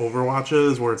how like Overwatch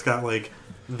is, where it's got like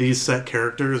these set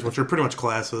characters which are pretty much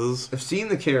classes. I've seen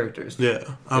the characters. Yeah,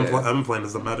 Yeah. I've been playing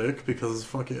as the medic because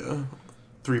fuck yeah.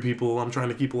 3 people I'm trying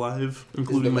to keep alive, Is the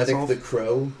including medic myself. the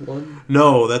crow one?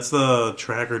 No, that's the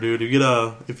tracker, dude. You get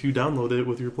if you download it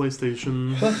with your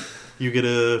PlayStation, you get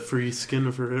a free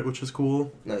skin for it, which is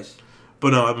cool. Nice. But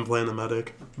no, I've been playing the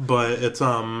medic. But it's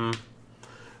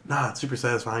it's super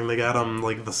satisfying. They got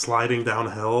like the sliding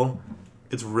downhill.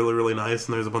 It's really, really nice,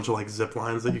 and there's a bunch of like zip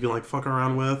lines that you can like fuck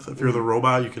around with. If you're the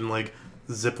robot, you can like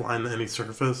zip line to any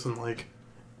surface and like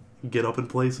get up in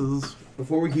places.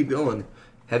 Before we keep going,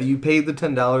 have you paid the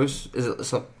 $10? Is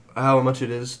it how much it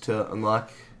is to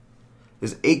unlock?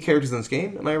 There's 8 characters in this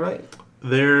game. Am I right?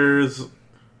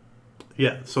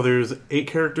 So there's 8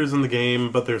 characters in the game,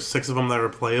 but there's 6 of them that are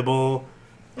playable,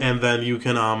 and then you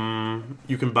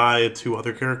can buy 2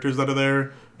 other characters that are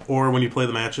there, or when you play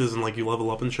the matches and like you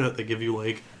level up and shit, they give you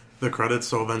like the credits.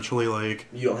 So eventually, like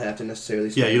You don't have to necessarily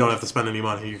spend you don't have to spend any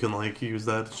money. You can like use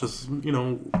that. It's just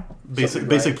Something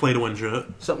basic play to win shit.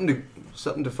 something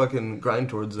to fucking grind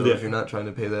towards though. Yeah. If you're not trying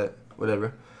to pay that,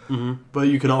 whatever. But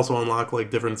you can also unlock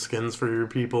like different skins for your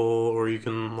people, or you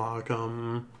can unlock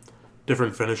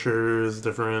different finishers,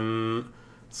 different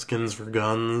skins for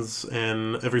guns,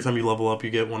 and every time you level up, you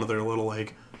get one of their little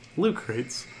like loot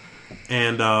crates,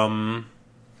 and you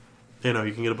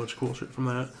can get a bunch of cool shit from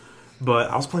that.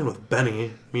 But I was playing with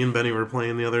Benny. Me and Benny were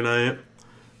playing the other night,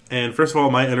 and first of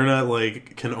all, my internet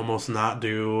like can almost not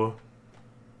do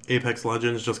Apex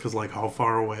Legends just because like how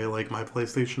far away like my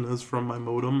PlayStation is from my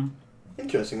modem.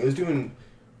 Interesting. It was doing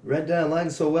Red Dead Online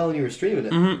so well, and you were streaming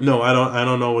it. No, I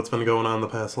don't know what's been going on the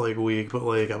past like week, but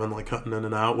like I've been like cutting in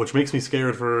and out, which makes me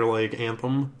scared for like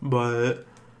Anthem. But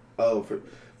I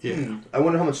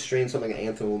wonder how much strain something like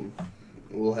Anthem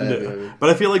will have. Yeah. But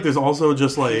I feel like there's also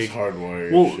just like It's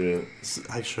hardwired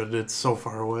shit. It's so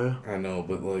far away. I know,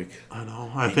 but like I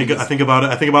know. I think about it.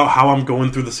 I think about how I'm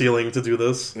going through the ceiling to do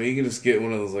this. I mean, you can just get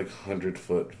one of those like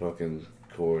 100-foot fucking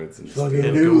cords and just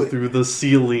Fucking Go through the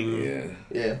ceiling.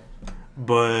 Yeah.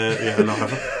 But no,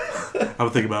 I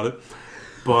would think about it.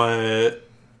 But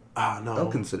no,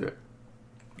 I'll consider it.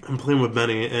 I'm playing with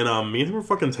Benny, and me and him are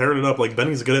fucking tearing it up. Like,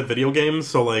 Benny's good at video games,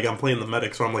 so, like, I'm playing the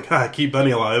medic, so I'm like, keep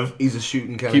Benny alive. He's a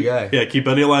shooting kind of guy. Yeah, keep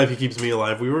Benny alive, he keeps me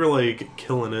alive. We were, like,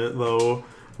 killing it, though.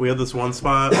 We had this one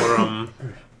spot where,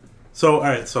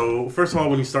 So, first of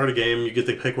all, when you start a game, you get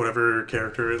to pick whatever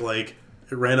character, like,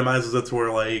 it randomizes it to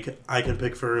where, like, I can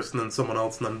pick first, and then someone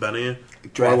else, and then Benny.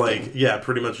 Drafting. Or, like, yeah,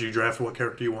 pretty much you draft what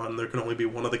character you want, and there can only be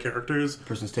one of the characters.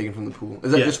 Person's taken from the pool.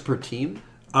 Is that just per team?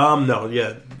 No,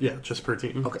 yeah, just per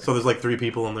team. Okay. So there's like 3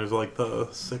 people, and there's like the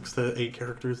 6 to 8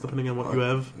 characters depending on what you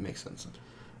have. Makes sense.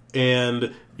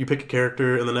 And you pick a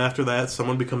character, and then after that,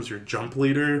 someone becomes your jump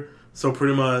leader. So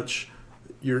pretty much,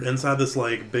 you're inside this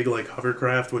like big like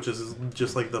hovercraft, which is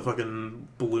just like the fucking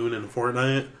balloon in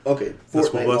Fortnite. Okay,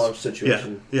 Fortnite launch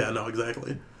situation. Yeah, no,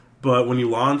 exactly. But when you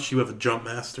launch, you have a jump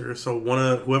master. So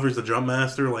whoever's the jump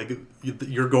master, like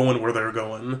you're going where they're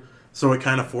going. So it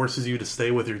kind of forces you to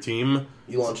stay with your team.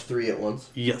 You launch 3 at once?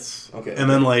 Yes. Okay. And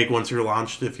then, like, once you're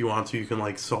launched, if you want to, you can,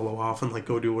 like, solo off and, like,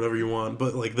 go do whatever you want.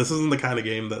 But, like, this isn't the kind of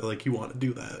game that, like, you want to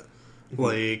do that. Mm-hmm.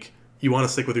 Like, you want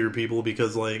to stick with your people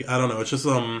because, like, I don't know. It's just,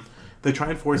 they try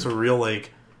and force a real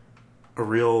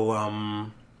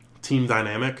team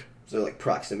dynamic. So like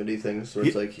proximity things, where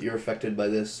it's like you're affected by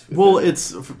this. Well,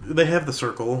 they have the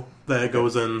circle that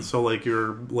goes in, so like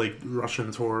you're like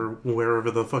rushing toward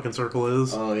wherever the fucking circle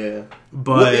is. Oh yeah.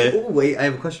 But wait, I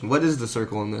have a question. What is the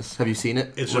circle in this? Have you seen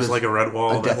it? It's just like a red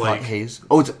wall. A death like haze.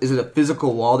 Oh, is it a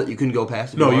physical wall that you can go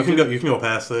past? No, you can go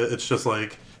past it. It's just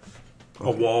like a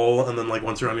wall, and then like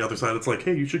once you're on the other side, it's like,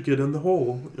 hey, you should get in the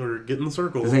hole or get in the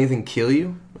circle. Does anything kill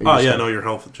you? Oh yeah, no, your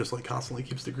health just like constantly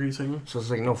keeps decreasing. So it's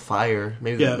like no fire.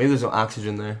 Maybe there's no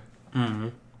oxygen there. Mm-hmm.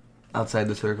 Outside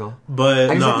the circle.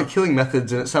 But I just like the killing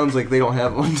methods, and it sounds like they don't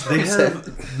have one. They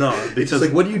have no. It's just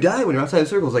like, what do you die when you're outside the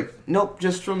circle? It's like, nope,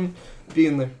 just from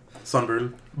being there.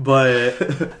 Sunburn. But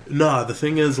the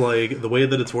thing is, like, the way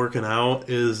that it's working out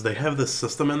is they have this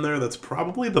system in there that's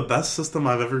probably the best system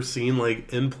I've ever seen,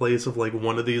 like, in place of, like,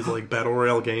 one of these, like, Battle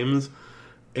Royale games.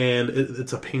 And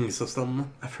it's a ping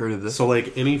system. I've heard of this. So,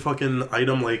 like, any fucking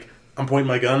item, like, I'm pointing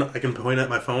my gun, I can point at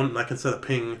my phone, and I can set a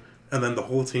ping, and then the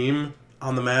whole team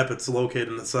on the map, it's located,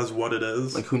 and it says what it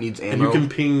is. Like, who needs ammo? And you can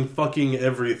ping fucking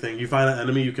everything. You find an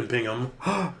enemy, you can ping them.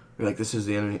 You're like, this is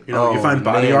the enemy. You know, you find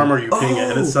body armor, you ping it,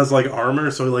 and it says like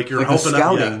armor, so like you're like helping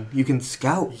scouting. out. Yeah. You can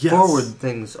scout forward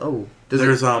things. Oh,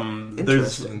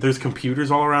 there's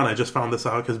computers all around. I just found this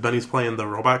out because Benny's playing the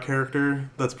robot character.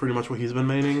 That's pretty much what he's been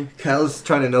maining. Kyle's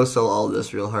trying to no-sell all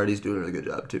this real hard. He's doing a really good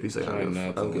job too. He's like,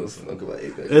 I'll go about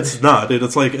Apex. It's not, dude.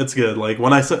 It's like it's good. Like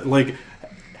when I said like.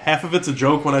 Half of it's a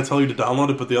joke when I tell you to download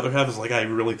it, but the other half is like, I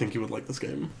really think you would like this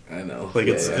game. I know. Like,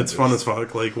 it's fun as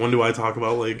fuck. Like, when do I talk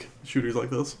about, like, shooters like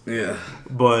this? Yeah.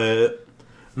 But,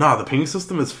 the ping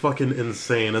system is fucking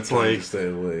insane. It's like,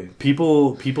 stay away.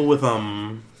 People with,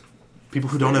 people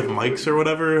who don't have mics or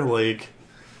whatever, like,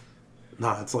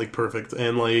 it's like perfect.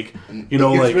 And like, you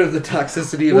know, it gets like rid of the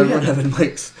toxicity of everyone having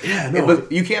mics. Yeah, no.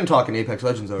 But you can talk in Apex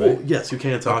Legends, though, right? Well, yes, you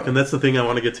can talk, and that's the thing I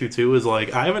want to get to too. Is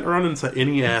like I haven't run into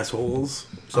any assholes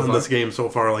on this game so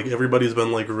far. Like everybody's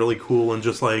been like really cool and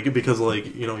just like because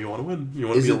like you know you want to win, you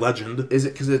want to be a legend. Is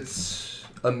it because it's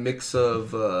a mix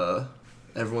of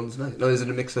everyone's nice? No, is it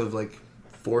a mix of like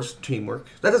forced teamwork?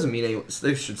 That doesn't mean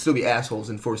there should still be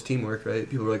assholes in forced teamwork, right?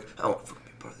 People are like, I don't want to fucking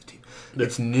be part of the team.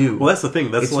 It's new. Well, that's the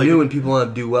thing. That's it's like new, and people want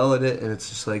to do well at it, and it's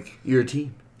just like you're a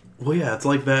team. Well, yeah, it's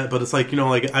like that, but it's like,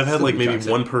 like I've had Still like be maybe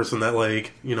toxic. one person that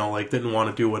like like didn't want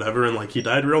to do whatever, and like he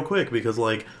died real quick because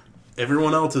like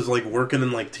everyone else is like working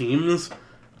in like teams,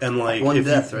 and like One if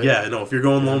death, you, right? yeah, no, if you're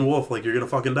going lone wolf, like you're gonna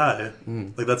fucking die.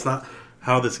 Like that's not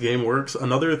how this game works.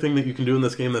 Another thing that you can do in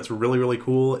this game that's really really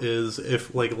cool is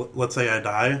if like let's say I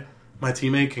die, my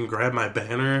teammate can grab my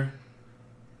banner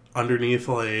underneath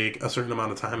like a certain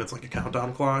amount of time. It's like a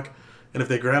countdown clock. And if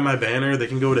they grab my banner, they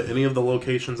can go to any of the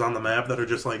locations on the map that are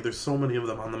just like, there's so many of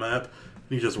them on the map.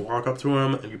 You just walk up to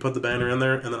them and you put the banner in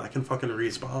there, and then I can fucking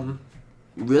respawn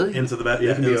Really? into the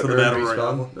You can be into the earned battle respawn?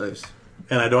 royale. Nice.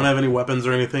 And I don't have any weapons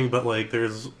or anything, but like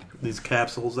there's these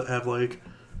capsules that have like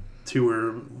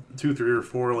two, 3, or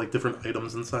 4 like different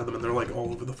items inside them, and they're like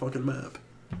all over the fucking map.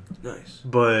 Nice.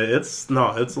 But it's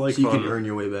like So you fun. can earn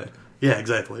your way back. Yeah,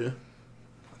 exactly.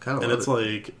 Kind of. And it's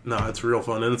like, no, it's real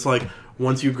fun. And it's like,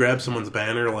 once you grab someone's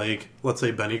banner, like, let's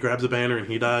say Benny grabs a banner and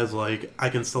he dies, like, I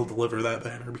can still deliver that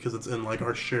banner because it's in, like,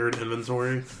 our shared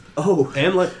inventory. oh,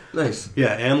 And, like, nice.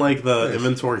 yeah, and, like, the Nice.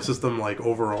 inventory system, like,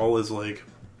 overall is, like,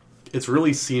 it's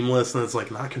really seamless and it's,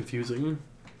 like, not confusing.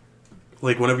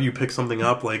 Like, whenever you pick something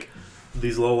up, like,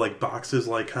 these little, like, boxes,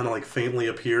 like, kind of, like, faintly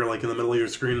appear, like, in the middle of your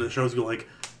screen, and it shows you, like,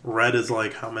 red is,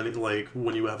 like, how many, like,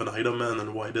 when you have an item, and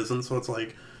then white isn't, so it's,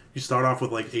 like, you start off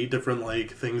with like 8 different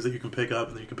like things that you can pick up,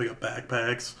 and then you can pick up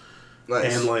backpacks,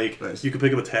 Nice. and like Nice. you can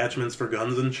pick up attachments for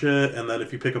guns and shit. And then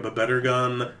if you pick up a better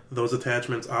gun, those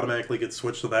attachments automatically get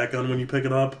switched to that gun when you pick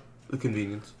it up. The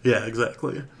convenience. Yeah,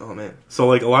 exactly. Oh man. So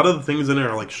like a lot of the things in there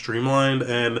are like streamlined,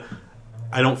 and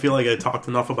I don't feel like I talked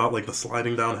enough about like the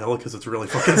sliding downhill because it's really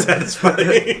fucking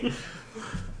satisfying.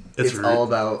 It's re- all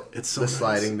about it's so the nice.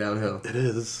 sliding downhill. It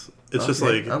is. It's just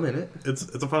Okay, like I'm in it. it's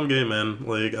a fun game, man.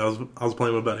 Like I was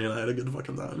playing with Benny and I had a good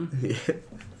fucking time.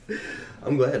 Yeah.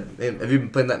 I'm glad. Man, have you been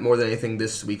playing that more than anything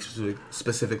this week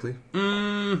specifically?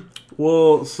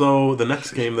 Well, so the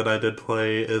next game that I did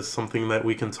play is something that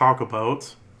we can talk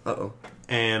about, Uh-oh.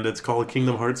 and it's called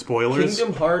Kingdom Hearts Spoilers.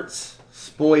 Kingdom Hearts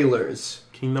spoilers.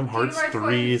 Kingdom Hearts Hearts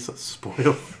 3's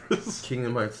spoilers.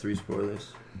 Kingdom Hearts 3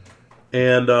 spoilers.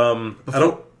 And I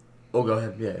don't Oh, go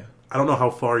ahead. Yeah. I don't know how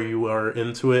far you are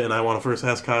into it, and I want to first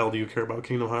ask Kyle, do you care about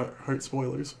Kingdom Hearts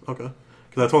spoilers? Okay.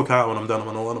 Because I told Kyle when I'm done, I'm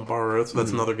going to let him borrow it, so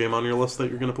that's another game on your list that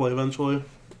you're going to play eventually.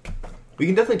 We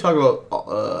can definitely talk about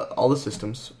all the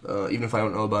systems, even if I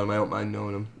don't know about them. I don't mind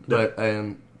knowing them. But I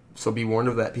am so be warned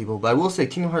of that, people. But I will say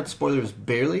Kingdom Hearts spoilers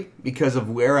barely because of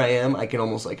where I am. I can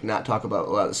almost like not talk about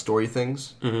a lot of the story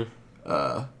things.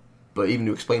 Mm-hmm. But even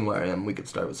to explain where I am, we could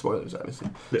start with spoilers, obviously.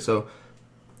 Yeah. So,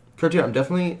 Cartier, I'm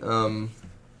definitely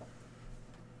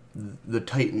the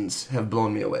Titans have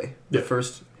blown me away. The Yeah.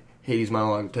 first Hades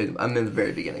monologue, Titan, I'm in the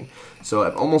very beginning, so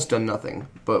I've almost done nothing.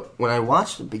 But when I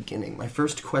watched the beginning, my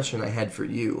first question I had for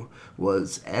you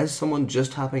was, as someone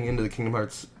just hopping into the Kingdom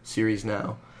Hearts series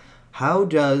now, how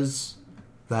does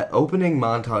that opening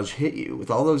montage hit you with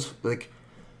all those like?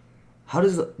 How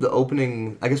does the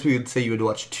opening? I guess we would say you would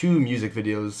watch 2 music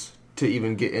videos to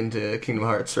even get into Kingdom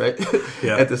Hearts, right?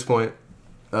 Yeah. At this point,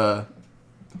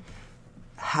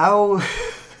 how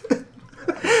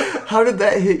how did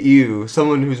that hit you?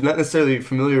 Someone who's not necessarily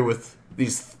familiar with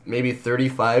these maybe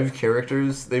 35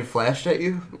 characters they've flashed at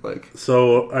you, like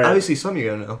So, all right. obviously some you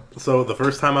gotta know. So the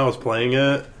first time I was playing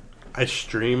it, I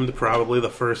streamed probably the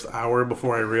first hour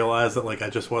before I realized that like I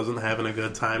just wasn't having a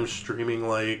good time streaming.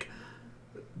 Like,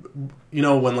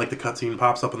 when like the cutscene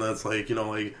pops up and then it's like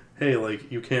like, hey,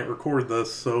 like you can't record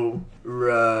this. So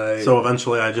Right.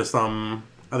 eventually I just I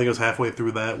think it was halfway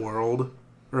through that world,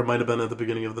 or it might have been at the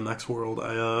beginning of the next world.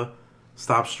 I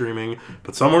stopped streaming,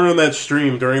 but somewhere in that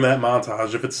stream during that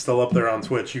montage, if it's still up there on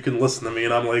Twitch, you can listen to me,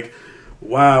 and I'm like,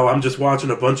 wow, I'm just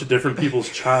watching a bunch of different people's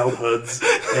childhoods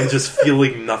and just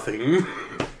feeling nothing.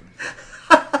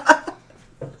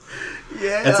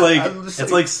 yeah, It's like I'm just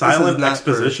it's like this is silent not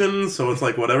for- exposition, so it's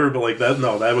like whatever. But like that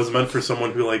was meant for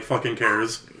someone who like fucking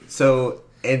cares. So,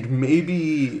 and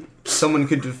maybe someone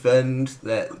could defend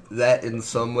that in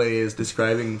some way is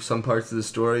describing some parts of the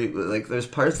story. But like, there's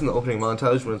parts in the opening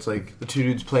montage when it's like the 2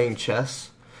 dudes playing chess.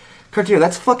 Cartier,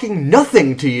 that's fucking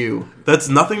nothing to you. That's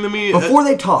nothing to me. Before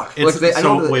they talk, It's, like I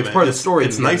know that wait a it's minute. part of the story.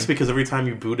 It's in the nice end. because every time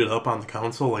you boot it up on the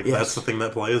console, like Yes. that's the thing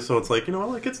that plays. So it's like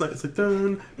like it's nice. It's like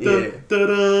dun dun Yeah. dun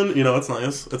dun. It's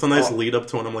nice. It's a nice Oh. lead up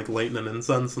to when I'm like lighting an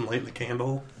incense and lighting a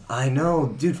candle. I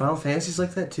know, dude. Final Fantasy's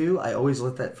like that too. I always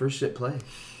let that first shit play.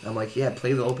 I'm like, yeah,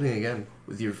 play the opening again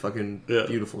with your fucking Yeah.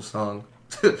 beautiful song.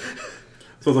 So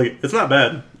it's like it's not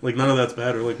bad. Like none of that's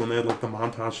bad. Or like when they had like the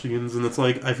montage scenes, and it's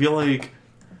like I feel like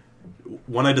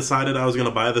when I decided I was going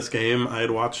to buy this game,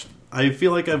 I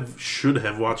feel like I should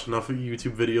have watched enough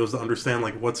YouTube videos to understand,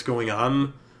 like, what's going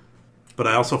on. But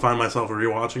I also find myself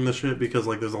rewatching this shit because,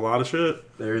 like, there's a lot of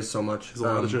shit. There is so much. There's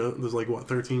a lot of shit. There's, like, what,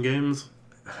 13 games?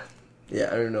 Yeah,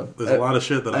 I don't know. There's a lot of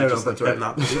shit that I just like, have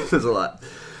not played. There's a lot.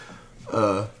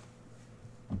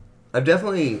 I've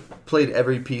definitely played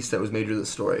every piece that was major to the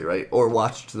story, right? Or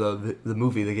watched the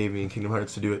movie they gave me in Kingdom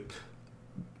Hearts to do it.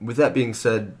 With that being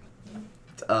said,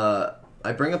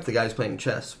 I bring up the guys playing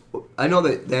chess. I know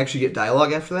that they actually get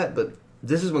dialogue after that, but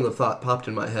this is when the thought popped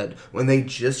in my head. When they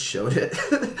just showed it.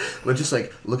 When just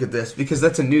like, look at this. Because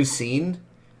that's a new scene.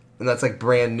 And that's like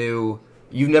brand new.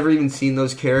 You've never even seen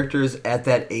those characters at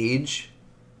that age.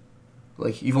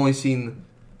 Like, you've only seen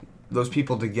those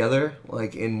people together,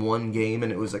 like, in one game,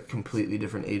 and it was a completely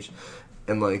different age.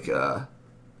 And, like,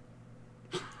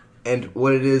 and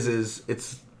what it is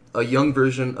it's a young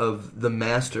version of the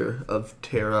master of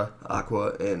Terra,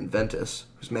 Aqua, and Ventus,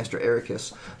 who's Master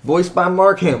Ericus, voiced by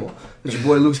Mark Hamill. It's your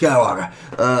boy Luke Skywalker.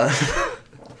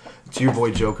 It's your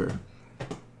boy Joker.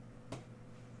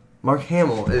 Mark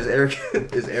Hamill is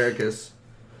Ericus.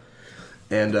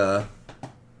 And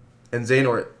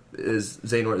Xehanort is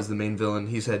the main villain.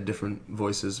 He's had different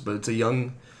voices, but it's a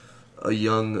young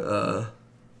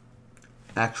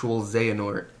actual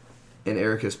Xehanort and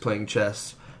Ericus playing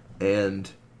chess. And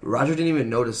Roger didn't even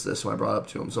notice this when I brought it up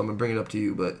to him, so I'm gonna bring it up to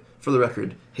you. But for the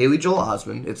record, Haley Joel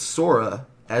Osment, it's Sora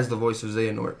as the voice of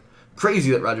Xehanort.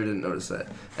 Crazy that Roger didn't notice that.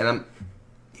 And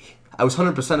I was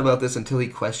 100% about this until he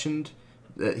questioned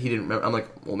that he didn't remember. I'm like,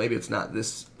 well, maybe it's not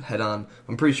this head on.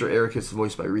 I'm pretty sure Ericus is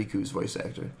voiced by Riku's voice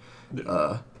actor.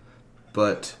 Yeah.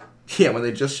 But yeah, when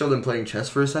they just show them playing chess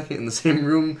for a second in the same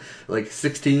room, like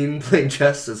 16 playing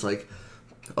chess, it's like,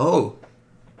 oh,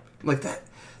 I'm like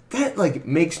that like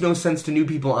makes no sense to new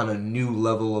people on a new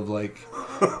level of like,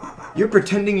 you're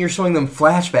pretending you're showing them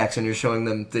flashbacks and you're showing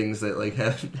them things that like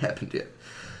haven't happened yet.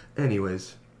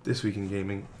 Anyways, this week in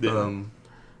gaming. Yeah.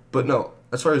 But no,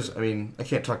 as far as, I mean, I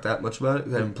can't talk that much about it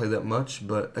because I haven't played that much,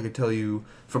 but I could tell you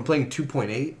from playing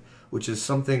 2.8, which is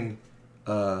something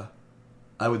I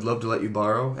would love to let you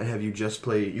borrow and have you just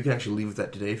play. You can actually leave with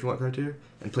that today if you want, Criteria,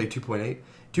 and play 2.8.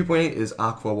 2.8 is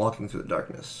Aqua walking through the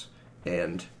darkness,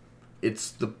 and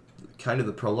it's the kind of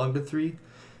the prologue to 3.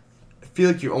 I feel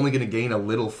like you're only going to gain a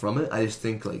little from it. I just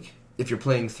think, like, if you're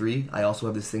playing 3, I also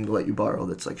have this thing to let you borrow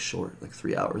that's, like, short, like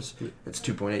 3 hours. It's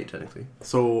 2.8, technically.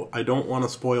 So, I don't want to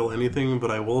spoil anything,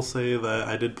 but I will say that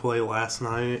I did play last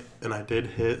night, and I did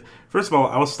hit... First of all,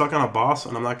 I was stuck on a boss,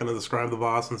 and I'm not going to describe the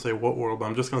boss and say what world, but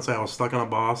I'm just going to say I was stuck on a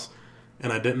boss,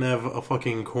 and I didn't have a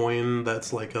fucking coin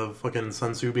that's like a fucking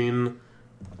sensu bean.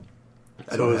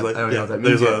 So it was like, yeah,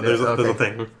 there's a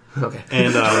thing. Okay.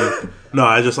 And, no,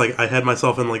 I had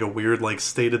myself in, like, a weird, like,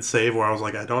 stated save where I was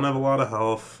like, I don't have a lot of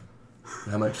health.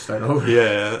 I might start over.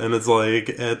 Yeah, and it's like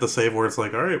at the save where it's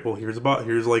like, all right, well, here's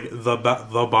like the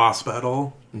boss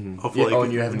battle of like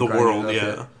and you haven't the grinded world. enough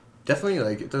Yeah, yet. Definitely,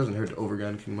 like, it doesn't hurt to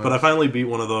overgrind King Hearts. but I finally beat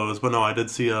one of those. But no, I did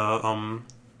see a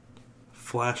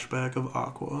flashback of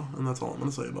Aqua, and that's all I'm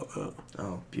gonna say about that.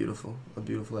 Oh, beautiful, a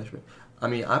beautiful flashback. I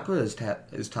mean, Aqua is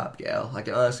top gal. I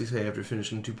can honestly say after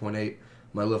finishing 2.8,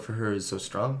 my love for her is so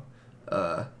strong,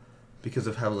 because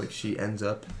of how like she ends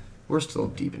up. We're still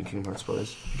deep in Kingdom Hearts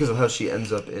spoilers because of how she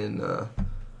ends up in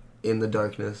the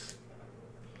darkness.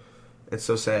 It's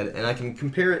so sad, and I can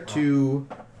compare it to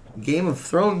Game of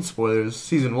Thrones spoilers,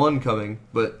 season 1 coming,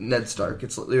 but Ned Stark.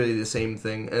 It's literally the same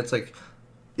thing, and it's like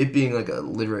it being like a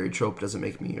literary trope doesn't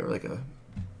make me, or like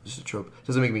just a trope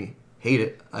doesn't make me hate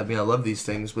it. I mean, I love these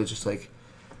things, but it's just like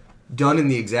done in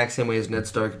the exact same way as Ned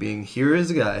Stark being. Here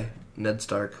is a guy, Ned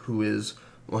Stark, who is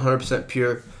 100%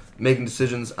 pure. Making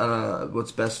decisions on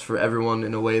what's best for everyone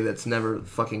in a way that's never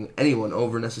fucking anyone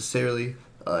over necessarily.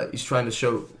 He's trying to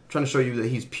show you that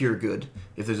he's pure good.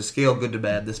 If there's a scale good to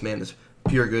bad, this man is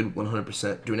pure good,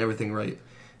 100%, doing everything right.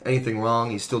 Anything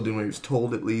wrong, he's still doing what he was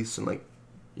told at least, and like,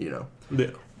 you know.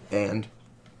 Yeah. And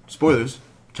spoilers,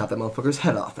 chop that motherfucker's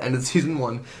head off. End of season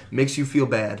 1 makes you feel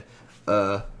bad.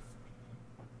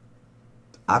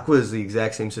 Aqua is the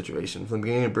exact same situation. From the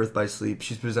beginning of Birth by Sleep,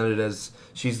 she's presented as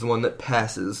she's the one that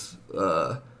passes.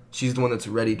 She's the one that's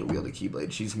ready to wield a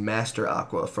Keyblade. She's Master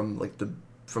Aqua from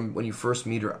when you first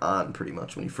meet her on, pretty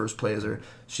much. When you first play as her,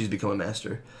 she's become a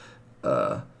master.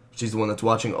 She's the one that's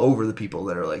watching over the people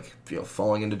that are like, you know,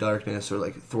 falling into darkness or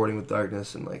like thwarting with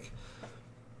darkness, and like.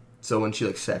 So when she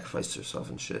like sacrificed herself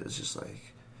and shit, it's just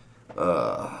like,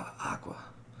 Aqua.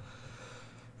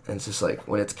 And it's just like,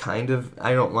 when it's kind of...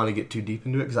 I don't want to get too deep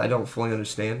into it, because I don't fully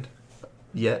understand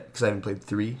yet, because I haven't played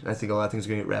 3. I think a lot of things are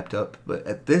going to get wrapped up. But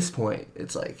at this point,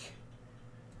 it's like...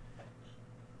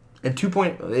 And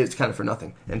 2.0, it's kind of for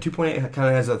nothing. And 2.8 kind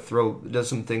of has does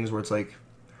some things where it's like,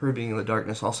 her being in the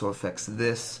darkness also affects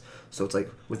this. So it's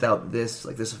like, without this,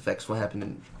 like this affects what happened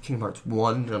in Kingdom Hearts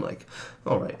 1. And I'm like,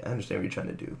 alright, I understand what you're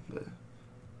trying to do. But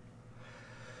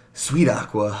Sweet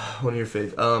Aqua, one of your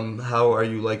faves. How are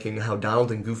you liking how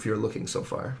Donald and Goofy are looking so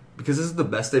far? Because this is the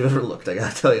best they've ever looked, I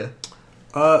gotta tell you.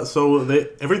 So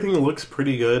everything looks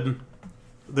pretty good.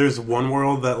 There's one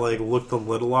world that like looked a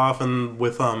little off, and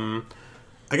with I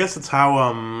guess it's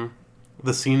how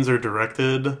the scenes are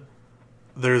directed.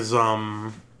 There's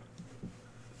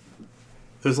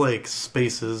like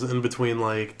spaces in between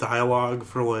like dialogue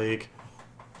for like,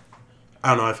 I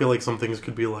don't know, I feel like some things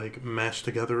could be like mashed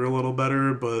together a little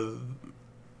better, but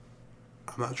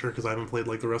I'm not sure because I haven't played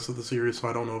like the rest of the series, so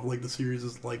I don't know if like the series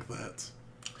is like that.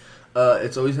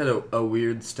 It's always had a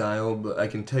weird style, but I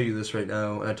can tell you this right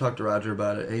now, and I talked to Roger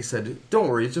about it, and he said, don't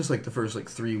worry, it's just like the first like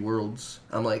 3 worlds.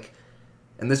 I'm like,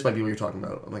 and this might be what you're talking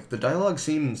about, I'm like, the dialogue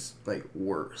seems like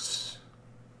worse.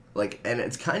 Like, and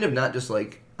it's kind of not just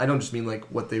like, I don't just mean like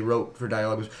what they wrote for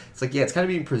dialogue. It's like, yeah, it's kind of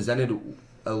being presented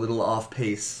a little off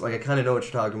pace. Like, I kind of know what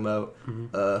you're talking about.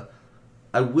 Mm-hmm.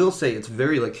 I will say it's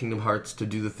very like Kingdom Hearts to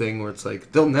do the thing where it's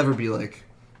like, they'll never be like,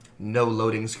 no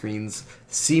loading screens,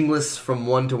 seamless from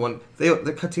one to one.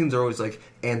 The cutscenes are always like,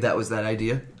 and that was that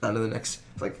idea, on to the next.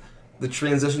 Like, the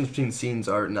transitions between scenes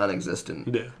are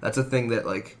non-existent. Yeah. That's a thing that,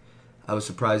 like, I was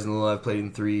surprised in the little I've played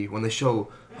in 3, when they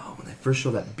first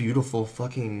show that beautiful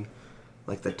fucking,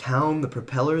 like, the town, the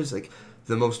propellers, like,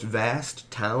 the most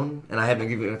vast town, and I haven't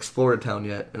even explored a town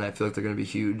yet, and I feel like they're going to be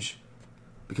huge,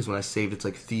 because when I saved, it's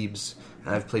like Thebes,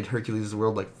 and I've played Hercules'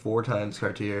 World like 4 times,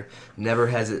 Cartier. Never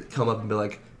has it come up and be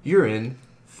like, you're in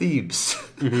Thebes.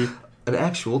 Mm-hmm. An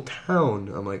actual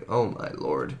town. I'm like, oh my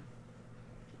lord.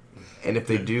 And if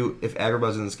they do, if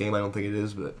Agrabah's in this game, I don't think it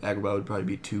is, but Agrabah would probably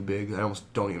be too big. I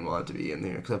almost don't even want it to be in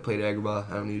there, because I played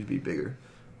Agrabah, I don't need it to be bigger.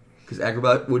 Because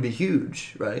Agrabah would be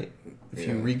huge, right? If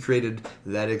you recreated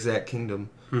that exact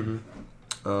kingdom.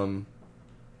 Mm-hmm.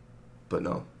 But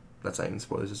no. That's not even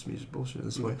spoilers, it's me just bullshit at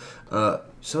this point.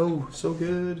 So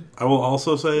good. I will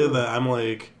also say that I'm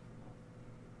like,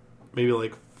 maybe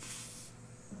like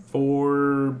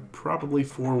probably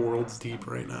 4 worlds deep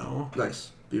right now.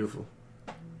 Nice. Beautiful.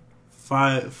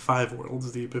 5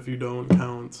 worlds deep if you don't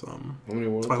count How many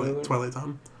worlds Twilight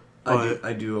Town.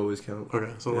 I do always count.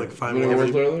 Okay, so like 5 How many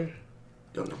worlds are there?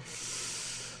 Don't know.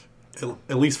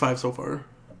 At least 5 so far,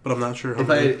 but I'm not sure how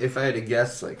if I had to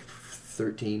guess, like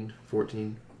 13,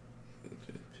 14,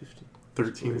 15.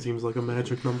 13 seems like a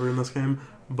magic number in this game,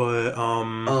 but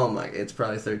oh my, it's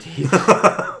probably 13.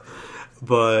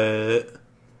 But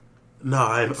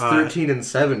no, it's 13 and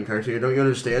 7, Cartoon. Don't you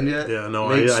understand yet? Yeah, no,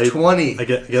 Makes 20. I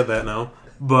get that now,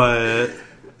 but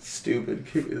stupid.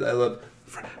 I love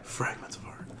fragments of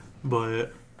art,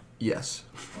 but yes.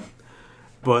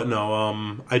 But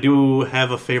no, I do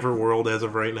have a favorite world as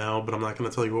of right now, but I'm not going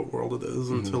to tell you what world it is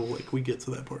until like we get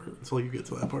to that part. Until you get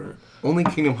to that part. Only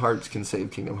Kingdom Hearts can save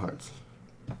Kingdom Hearts.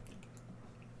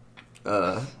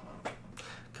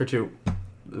 Cartoon.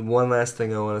 One last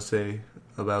thing I want to say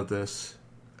about this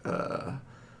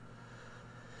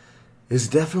is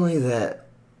definitely that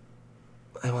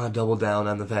I want to double down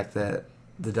on the fact that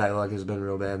the dialogue has been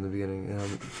real bad in the beginning.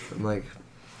 I'm like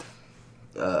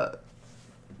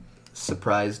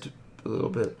surprised a little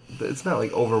bit, but it's not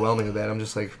like overwhelmingly bad. I'm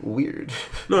just like weird.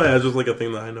 No, yeah, it's just like a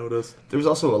thing that I noticed. There was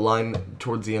also a line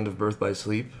towards the end of Birth by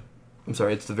Sleep. I'm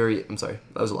sorry, that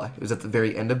was a lie. It was at the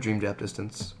very end of Dream Drop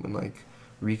Distance when like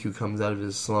Riku comes out of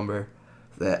his slumber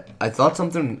that I thought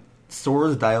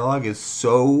Sora's dialogue is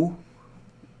so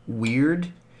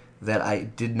weird that I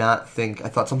did not think, I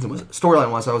thought something was,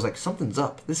 storyline-wise, I was like, something's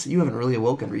up. You haven't really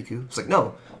awoken, Riku. It's like,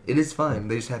 no, it is fine.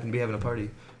 They just happen to be having a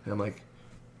party. And I'm like,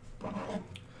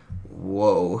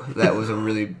 whoa, that was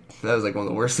like one of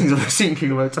the worst things I've ever seen in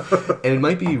Kingdom Hearts. And it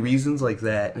might be reasons like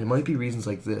that, and it might be reasons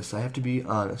like this. I have to be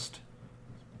honest.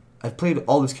 I've played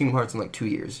all this Kingdom Hearts in like 2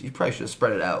 years. You probably should have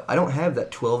spread it out. I don't have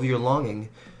that 12-year longing.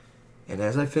 And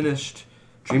as I finished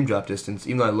Dream Drop Distance,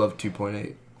 even though I loved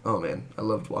 2.8, oh man, I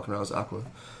loved walking around as Aqua.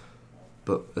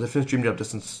 But as I finished Dream Drop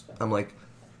Distance, I'm like,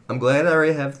 I'm glad I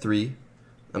already have 3.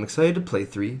 I'm excited to play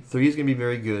 3. 3 is going to be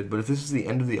very good, but if this is the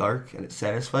end of the arc and it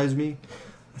satisfies me,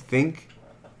 I think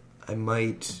I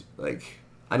might, like,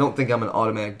 I don't think I'm an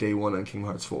automatic day 1 on Kingdom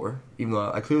Hearts 4, even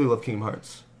though I clearly love Kingdom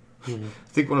Hearts. Mm-hmm. I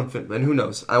think when I'm and who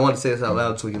knows, I want to say this out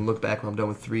loud so we can look back when I'm done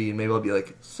with 3, and maybe I'll be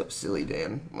like, so silly,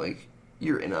 Dan, like,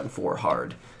 you're in on 4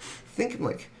 hard. Thinking,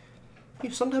 like,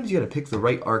 sometimes you gotta pick the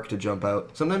right arc to jump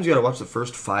out. Sometimes you gotta watch the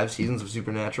first 5 seasons of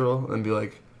Supernatural and be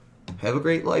like, have a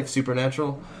great life,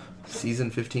 Supernatural.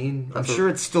 season 15. I'm sure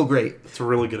it's still great. It's a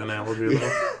really good analogy,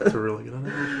 though. It's a really good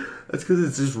analogy. That's because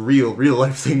it's just real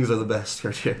life things are the best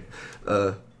right here.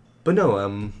 But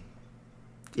no,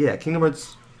 yeah, Kingdom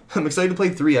Hearts. I'm excited to play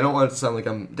 3. I don't want it to sound like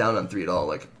I'm down on 3 at all.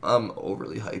 Like, I'm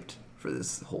overly hyped for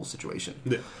this whole situation.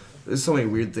 Yeah. There's so many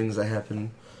weird things that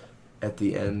happen at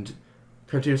the end.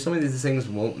 Cartier, some of these things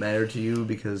won't matter to you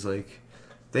because, like,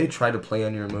 they try to play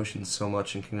on your emotions so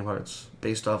much in Kingdom Hearts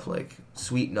based off, like,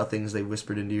 sweet nothings they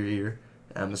whispered into your ear.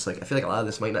 And I'm just like, I feel like a lot of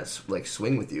this might not, like,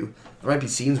 swing with you. There might be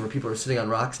scenes where people are sitting on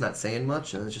rocks not saying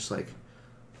much, and it's just like,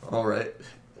 all right.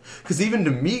 Because even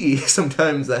to me,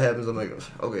 sometimes that happens. I'm like,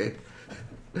 okay.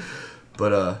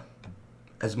 But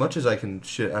as much as I can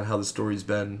shit on how the story's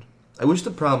been, I wish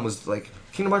the problem was, like,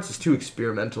 Kingdom Hearts is too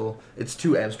experimental. It's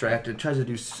too abstract. It tries to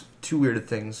do too weird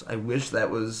things. I wish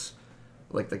that was,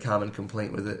 like, the common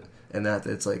complaint with it, and that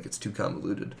it's, like, it's too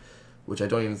convoluted, which I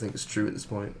don't even think is true at this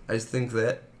point. I just think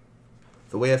that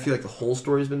the way I feel like the whole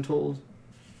story's been told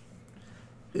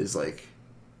is, like,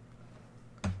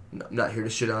 I'm not here to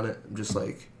shit on it. I'm just,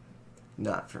 like,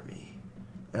 not for me.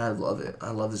 And I love it.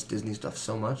 I love this Disney stuff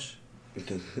so much.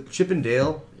 Chip and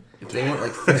Dale, if they weren't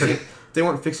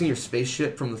like fixing your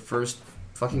spaceship from the first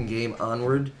fucking game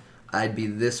onward, I'd be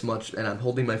this much, and I'm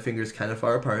holding my fingers kind of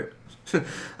far apart.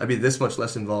 I'd be this much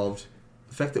less involved.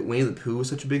 The fact that Winnie the Pooh was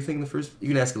such a big thing in the first, you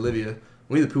can ask Olivia.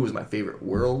 Winnie the Pooh was my favorite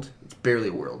world. It's barely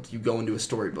a world. You go into a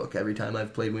storybook every time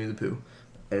I've played Winnie the Pooh,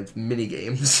 and it's mini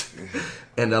games,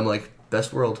 and I'm like,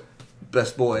 best world,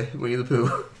 best boy, Winnie the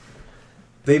Pooh.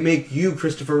 They make you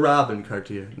Christopher Robin,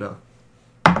 Cartier. No.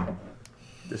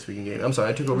 This Week in Gaming. I'm sorry,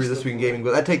 I took over This Week in Gaming,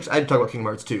 but I had to talk about Kingdom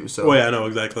Hearts too. So. Oh yeah, I know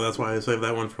exactly. That's why I saved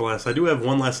that one for last. I do have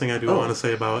one last thing I want to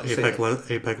say about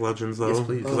Apex Legends, though, yes,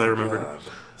 please. because I remembered.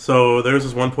 So there was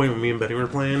this one point when me and Benny were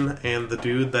playing, and the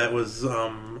dude that was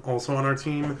also on our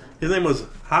team, his name was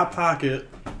Hot Pocket,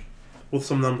 with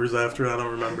some numbers after. I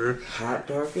don't remember. Hot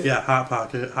Pocket? Yeah, Hot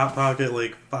Pocket. Hot Pocket,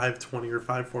 like 520 or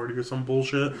 540 or some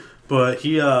bullshit. But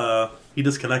he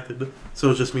disconnected, so it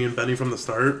was just me and Benny from the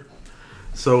start.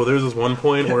 So there's this one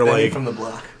point where, like, from the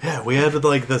block. Yeah, we had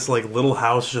like this like little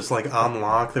house just like on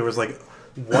lock. There was like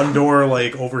one door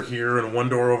like over here and one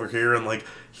door over here, and like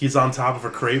he's on top of a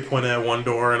crate pointing at one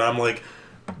door, and I'm like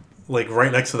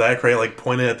right next to that crate, like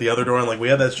pointing at the other door, and like we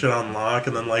had that shit on lock,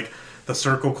 and then like the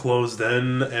circle closed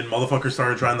in, and motherfuckers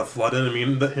started trying to flood in. I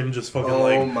mean, him just fucking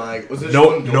was it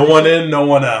no one in, no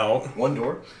one out. One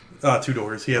door? 2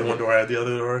 doors. He had one door, I had the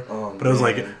other door. Oh, but it was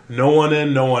like, no one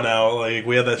in, no one out. Like,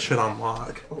 we had that shit on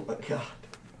lock. Oh my god.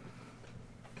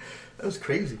 That was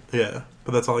crazy. Yeah,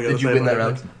 but that's all I got to say. Did you win that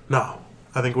round? No.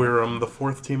 I think we were the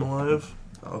 4th team alive.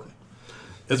 Oh, okay.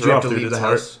 It's Did you rough, have to dude. leave It's the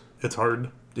hard. house? It's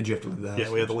hard. Did you have to leave the house?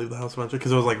 Yeah, we had to leave the house eventually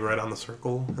because it was like right on the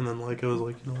circle, and then like it was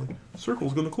like, you know, like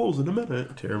circle's gonna close in a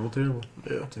minute. Terrible.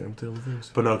 Yeah, terrible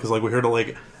things. But no, because like we heard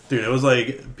like, dude, it was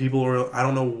like people were. I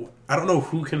don't know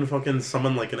who can fucking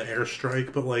summon like an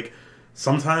airstrike, but like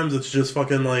sometimes it's just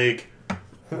fucking like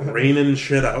raining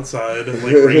shit outside, and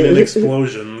like raining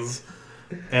explosions,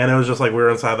 and it was just like we were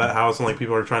inside that house, and like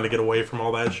people are trying to get away from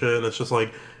all that shit, and it's just like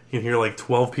you can hear like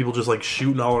 12 people just like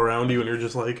shooting all around you, and you're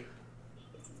just like.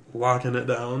 Locking it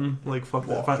down, like fuck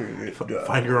that.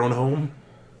 Find your own home.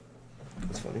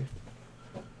 That's funny.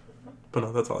 But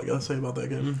no, that's all I gotta say about that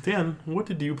game. Dan, what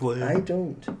did you play? I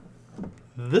don't.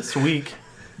 This week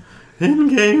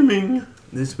in gaming.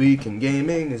 This Week in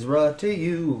Gaming is brought to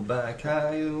you by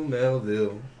Caillou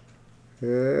Melville.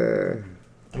 Yeah.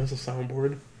 That's a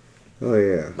soundboard. Oh,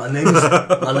 yeah. My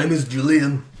name is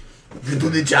Julian. Get to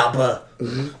the chopper.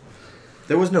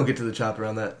 There was no get to the chopper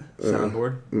on that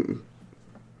soundboard.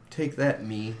 Take that,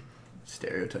 me.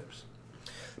 Stereotypes.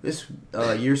 This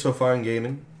year so far in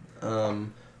gaming,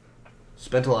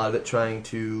 spent a lot of it trying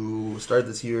to start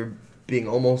this year being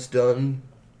almost done.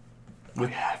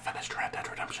 I finished Red Dead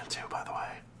Redemption 2, by the way.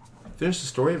 Finished the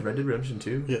story of Red Dead Redemption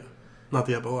 2? Yeah. Not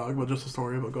the epilogue, but just the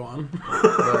story, but go on.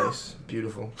 Nice.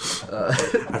 Beautiful.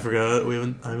 I forgot.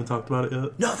 I haven't talked about it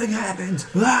yet. Nothing happens!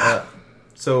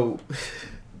 So...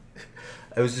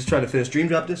 I was just trying to finish Dream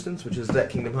Drop Distance, which is that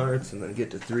Kingdom Hearts, and then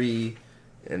get to 3,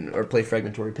 or play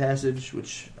Fragmentary Passage,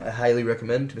 which I highly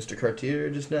recommend to Mr. Cartier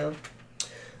just now.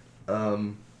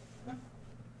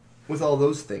 With all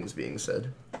those things being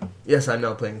said, yes, I'm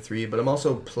now playing 3, but I'm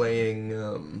also playing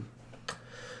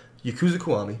Yakuza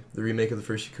Kiwami, the remake of the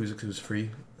first Yakuza, because it was free.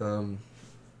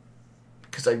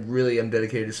 Because I really am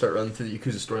dedicated to start running through the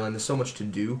Yakuza storyline. There's so much to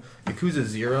do. Yakuza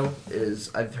 0 is...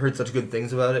 I've heard such good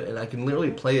things about it, and I can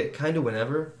literally play it kind of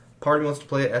whenever. Part of me wants to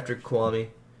play it after Kiwami,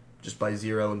 just buy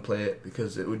 0 and play it,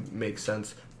 because it would make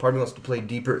sense. Part of me wants to play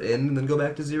deeper in and then go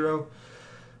back to 0.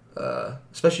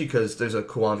 Especially because there's a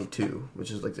Kiwami 2,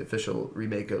 which is like the official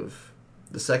remake of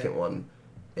the second one,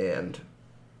 and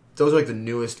those are like the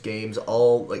newest games.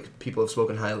 All like people have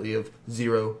spoken highly of.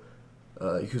 Zero,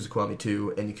 Yakuza Kiwami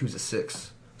 2, and Yakuza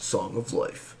 6, Song of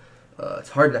Life. It's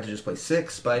hard not to just play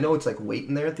 6, but I know it's like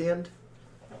waiting there at the end.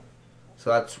 So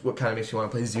that's what kind of makes me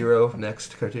want to play 0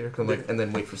 next, Cartier, and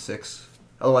then wait for 6.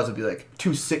 Otherwise it'd be like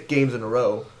 2 sick games in a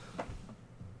row.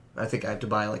 I think I have to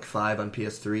buy like 5 on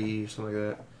PS3 or something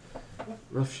like that.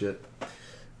 Rough shit.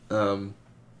 So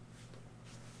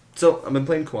I've been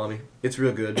playing Kiwami. It's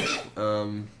real good.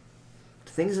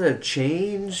 Things that have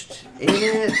changed in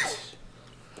it.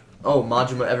 Oh,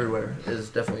 Majima Everywhere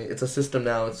is definitely... It's a system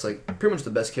now. It's like pretty much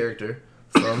the best character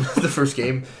from the first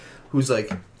game. Who's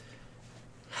like...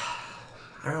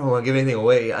 I don't want to give anything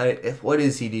away. What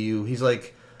is he to you? He's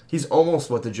like... He's almost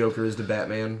what the Joker is to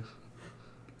Batman.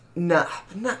 Not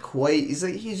quite. He's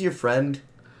like, he's your friend.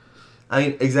 I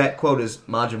mean, exact quote is,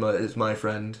 Majima is my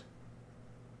friend.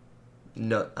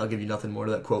 No, I'll give you nothing more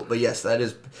to that quote. But yes, that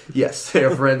is... Yes, they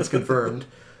are friends, confirmed.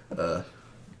 But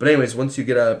anyways, once you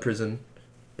get out of prison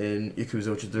in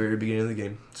Yakuza, which is the very beginning of the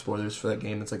game, spoilers for that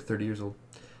game, it's like 30 years old.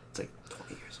 It's like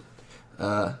 20 years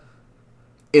old.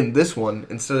 In this one,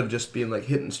 instead of just being like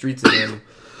hitting streets again,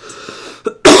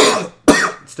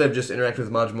 instead of just interacting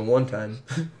with Majima one time,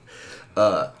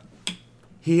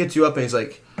 he hits you up and he's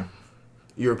like,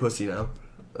 "You're a pussy now.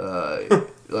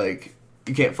 Like,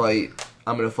 you can't fight.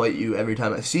 I'm gonna fight you every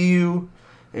time I see you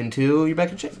until you're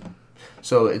back in shape."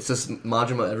 So it's this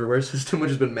Majima Everywhere system, which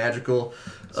has been magical.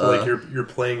 So like you're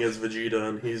playing as Vegeta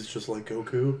and he's just like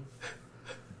Goku.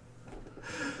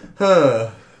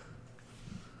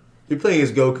 You're playing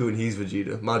as Goku and he's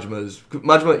Vegeta.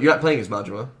 Majima. You're not playing as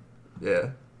Majima. Yeah.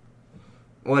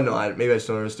 Well, no, maybe I just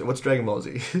don't understand. What's Dragon Ball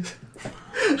Z?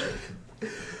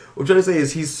 What I'm trying to say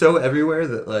is he's so everywhere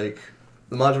that like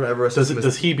the Majima Everywhere system.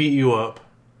 Does he beat you up?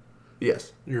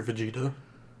 Yes. You're Vegeta.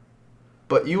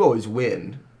 But you always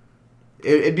win.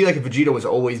 It'd be like if Vegeta was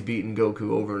always beating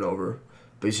Goku over and over.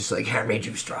 But he's just like, I made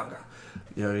you stronger.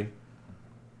 You know what I mean?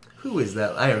 Who is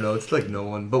that? I don't know. It's like no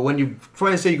one. But when you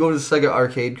try to say you go to the Sega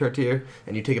arcade, Cartier,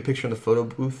 and you take a picture in the photo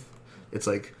booth, it's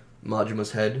like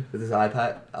Majima's head with his eye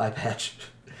patch.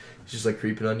 He's just like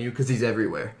creeping on you because he's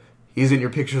everywhere. He's in your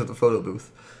pictures at the photo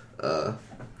booth.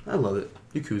 I love it.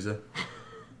 Yakuza.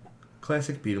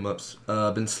 Classic beat 'em ups.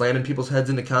 Been slamming people's heads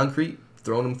into concrete,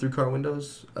 throwing them through car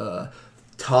windows,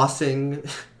 tossing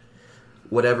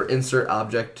whatever insert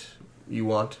object you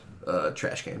want.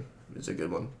 Trash can is a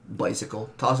good one. Bicycle.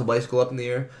 Toss a bicycle up in the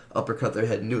air, uppercut their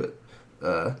head and do it.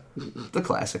 The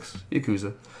classics.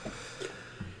 Yakuza.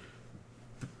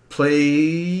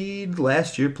 Played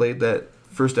that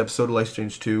first episode of Life is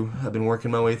Strange 2. I've been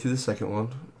working my way through the second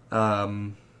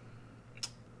one.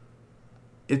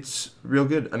 It's real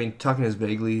good. I mean, talking as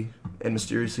vaguely and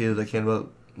mysteriously as I can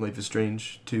about Life is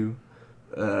Strange 2,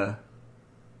 I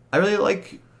really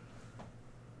like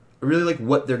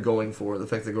what they're going for. The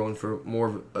fact they're going for more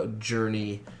of a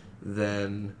journey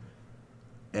than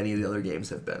any of the other games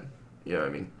have been. You know what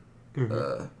I mean?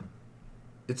 Mm-hmm.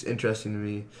 It's interesting to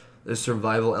me. There's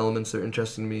survival elements that are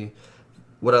interesting to me.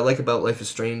 What I like about Life is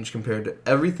Strange compared to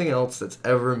everything else that's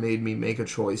ever made me make a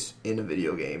choice in a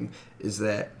video game is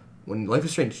that when Life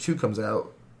is Strange 2 comes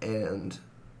out and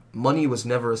money was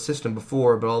never a system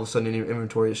before, but all of a sudden in your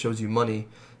inventory it shows you money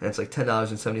and it's like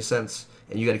 $10.70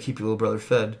 and you got to keep your little brother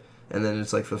fed, and then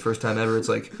it's like for the first time ever it's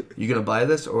like, you gonna buy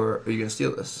this or are you gonna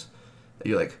steal this? And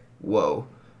you're like, whoa.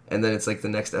 And then it's like the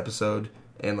next episode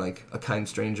and like a kind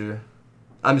stranger.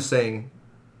 I'm just saying,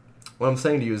 what I'm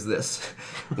saying to you is this: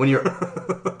 when your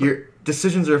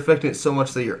decisions are affecting it so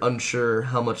much that you're unsure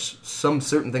how much some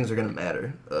certain things are going to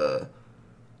matter.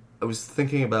 I was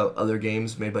thinking about other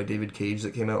games made by David Cage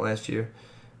that came out last year,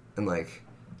 and like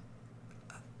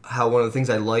how one of the things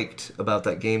I liked about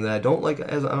that game that I don't like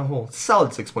as on a whole,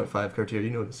 solid 6.5 Cartier, you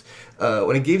notice,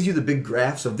 when it gives you the big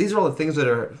graphs of these are all the things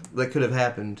that could have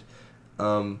happened.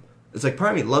 It's like part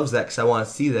of me loves that because I want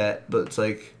to see that, but it's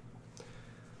like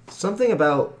something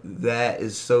about that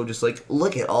is so just like,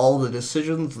 look at all the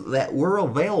decisions that were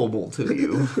available to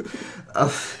you.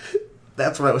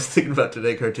 That's what I was thinking about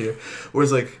today, Cartier.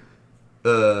 Whereas like,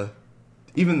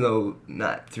 even though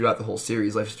not throughout the whole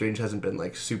series, Life is Strange hasn't been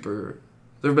like super.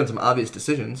 There have been some obvious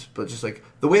decisions, but just like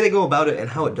the way they go about it and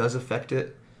how it does affect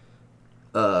it,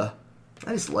 I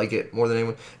just like it more than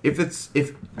anyone.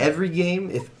 If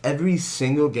every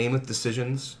single game with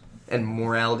decisions and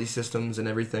morality systems and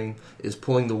everything is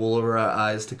pulling the wool over our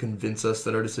eyes to convince us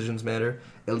that our decisions matter,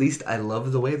 at least I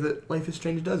love the way that Life is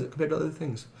Strange does it compared to other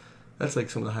things. That's like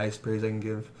some of the highest praise I can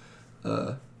give.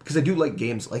 Because I do like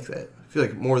games like that. feel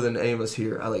like more than any of us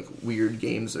here, I like weird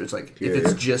games. There's like Yeah, if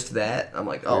it's yeah. just that, I'm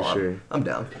like, oh, For sure. I'm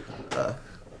down.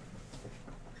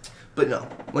 But no,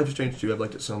 Life is Strange 2, I've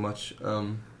liked it so much.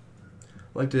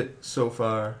 Liked it so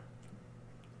far.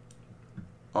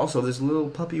 Also, there's a little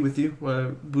puppy with you. When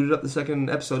I booted up the second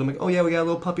episode, I'm like, oh yeah, we got a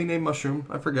little puppy named Mushroom.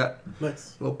 I forgot.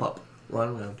 Nice. Little pup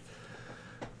running around.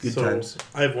 Good So, times.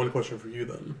 I have one question for you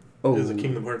then. Oh. It's a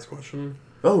Kingdom Hearts question.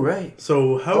 Oh right.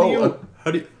 So how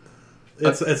do you?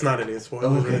 It's not any spoilers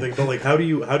or okay. anything, but like how do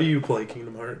you play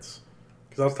Kingdom Hearts?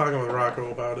 Because I was talking with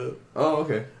Rocco about it Oh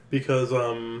okay. because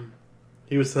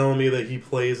he was telling me that he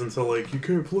plays until like you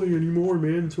can't play anymore,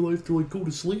 man, until I have to like go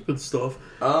to sleep and stuff.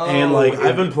 Oh, And like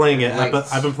I've been playing it,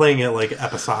 nice. I've been playing it like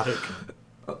episodic.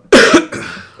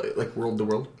 Like world to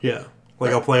world. Yeah, like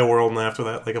I'll play a world and after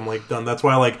that, like I'm like done. That's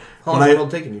why like How when long has I the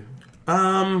world taking you?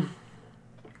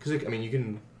 Because I mean, you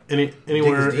can.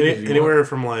 anywhere Dig as deep as you anywhere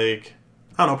from like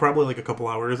I don't know, probably like a couple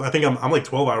hours. I think I'm like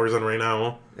 12 hours in right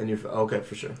now. And you're okay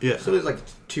for sure. Yeah. So it's like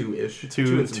 2-ish,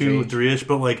 two, 3-ish,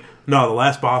 but like no, the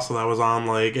last boss that I was on,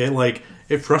 like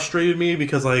it frustrated me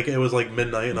because like it was like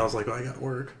midnight and I was like, oh, I got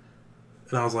work,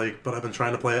 and I was like, but I've been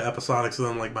trying to play it episodic, so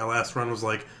then like my last run was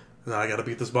like, no, I got to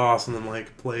beat this boss and then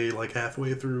like play like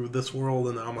halfway through this world,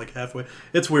 and now I'm like halfway.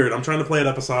 It's weird. I'm trying to play it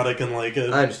episodic and like I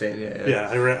understand. Yeah. yeah,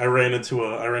 I ran into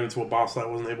a boss that I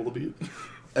wasn't able to beat.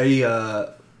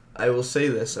 I will say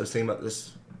this. I was thinking about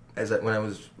this when I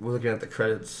was looking at the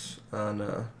credits on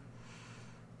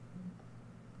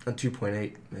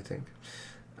 2.8. I think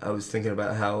I was thinking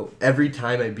about how every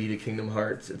time I beat a Kingdom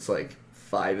Hearts, it's like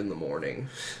 5 in the morning.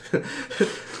 I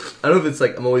don't know if it's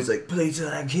like I'm always like play till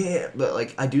I can't, but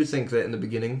like I do think that in the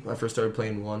beginning when I first started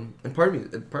playing 1, and part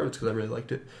of it's because I really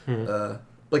liked it.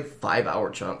 Like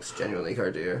 5-hour chunks, genuinely,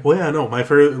 Cartier. Well, yeah, no, my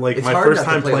first It's hard not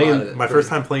to play a lot of it, first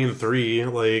time playing 3,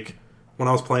 like when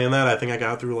I was playing that, I think I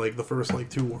got through like the first like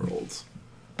 2 worlds.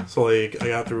 So like I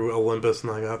got through Olympus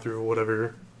and I got through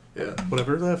whatever's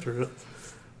after it.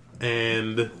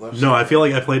 And no, I feel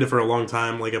like I played it for a long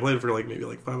time. Like I played it for like maybe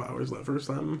like 5 hours that first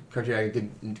time. Cartier, I got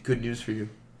good news for you.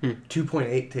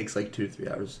 2.8 takes like 2 to 3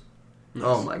 hours. Nice.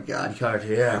 Oh my god,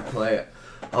 Cartier, play it.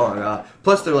 Oh my god.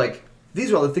 Plus they're like,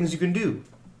 these are all the things you can do.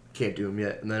 Can't do them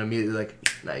yet. And then immediately like,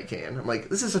 now you can. I'm like,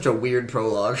 this is such a weird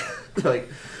prologue. Like,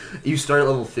 you start at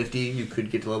level 50, you could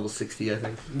get to level 60, I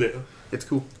think. Yeah. It's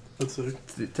cool. That's sick.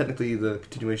 It's technically the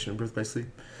continuation of Birth by Sleep.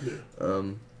 Yeah.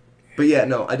 But yeah,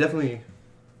 no,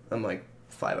 I'm like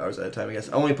 5 hours at a time, I guess.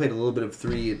 I only played a little bit of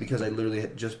 3 because I literally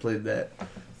had just played that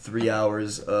 3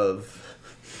 hours of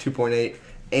 2.8,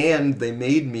 and they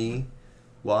made me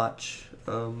watch.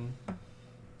 They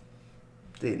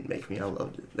didn't make me. I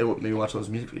loved it. They made me watch those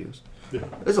music videos. Yeah.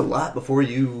 There's a lot before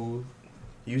you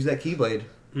use that Keyblade.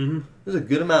 Mm-hmm. There's a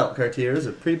good amount, Cartier. There's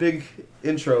a pretty big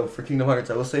intro for Kingdom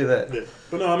Hearts. I will say that. Yeah.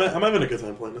 But no, I'm having a good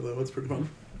time playing it though. It's pretty fun.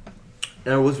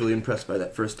 And I was really impressed by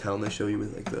that first town they show you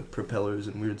with like the propellers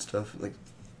and weird stuff. Like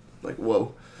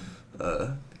whoa,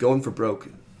 going for broke.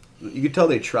 You could tell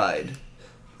they tried.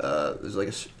 There's like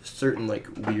a certain like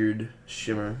weird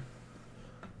shimmer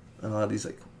on a lot of these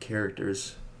like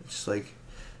characters. It's just like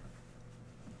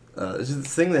this is the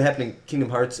thing that happened in Kingdom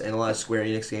Hearts and a lot of Square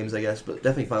Enix games, I guess, but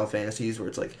definitely Final Fantasies, where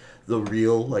it's like the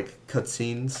real like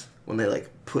cutscenes when they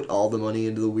like put all the money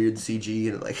into the weird CG,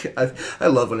 and like I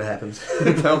love when it happens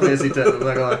in Final Fantasy X. I'm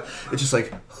not gonna lie. It's just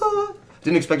like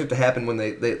didn't expect it to happen when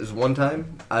they there's one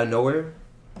time out of nowhere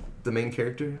the main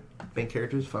characters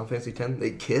Final Fantasy X, they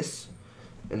kiss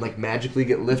and like magically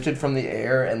get lifted from the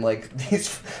air and like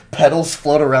these petals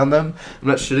float around them. I'm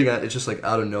not shitting on it, it's just like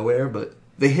out of nowhere, but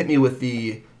they hit me with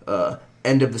the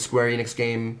end of the Square Enix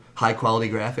game high quality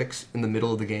graphics in the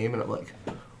middle of the game, and I'm like,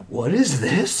 what is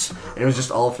this? And it was just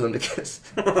all for them to kiss.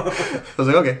 I was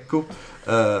like, okay, cool.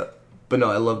 But no,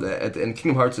 I love that. And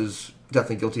Kingdom Hearts is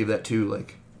definitely guilty of that too.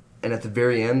 Like, and at the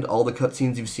very end, all the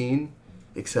cutscenes you've seen,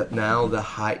 except now the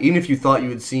high, even if you thought you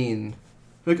had seen,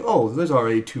 like, oh, there's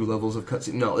already 2 levels of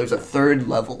cutscene. No, there's a 3rd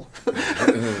level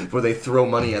where they throw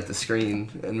money at the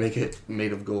screen and make it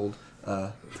made of gold.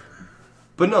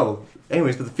 But no,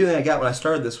 anyways, but the feeling I got when I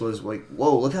started this was like,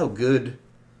 whoa, look how good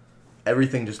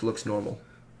everything just looks normal.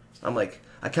 I'm like,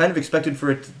 I kind of expected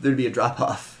for there to be a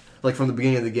drop-off, like from the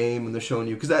beginning of the game when they're showing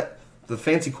you, because the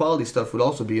fancy quality stuff would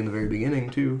also be in the very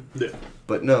beginning too. Yeah.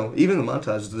 But no, even the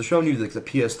montages, they're showing you like the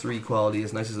PS3 quality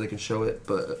as nice as they can show it,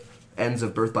 but ends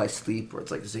of Birth by Sleep where it's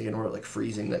like Xehanort like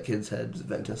freezing that kid's head,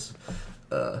 Ventus.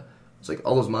 It's like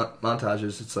all those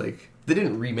montages, it's like, they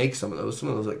didn't remake some of those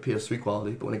like PS3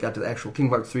 quality, but when it got to the actual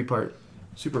Kingdom Hearts 3 part,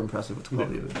 super impressive with the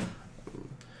quality of it.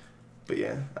 But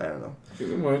yeah, I don't know.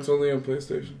 Kingdom Hearts only on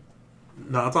PlayStation?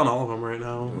 No, it's on all of them right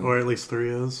now, or at least 3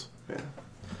 is. Yeah.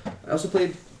 I also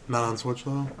played Not on Switch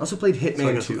though. I also played So I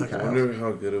Hitman guess 2, I I Kyle. wonder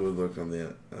how good it would look on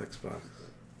the Xbox.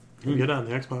 You can get it on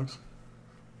the Xbox.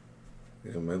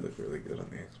 Yeah, it might look really good on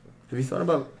the Xbox. Have you thought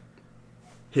about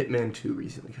Hitman 2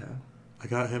 recently, Kyle? I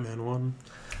got Hitman 1.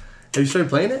 Have you started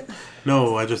playing it?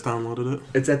 No, I just downloaded it.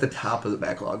 It's at the top of the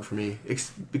backlog for me.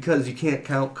 Because you can't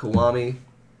count Kiwami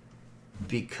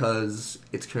because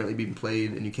it's currently being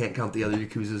played, and you can't count the other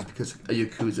Yakuzas because a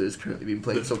Yakuza is currently being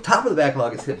played. So top of the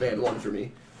backlog is Hitman 1 for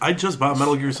me. I just bought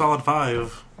Metal Gear Solid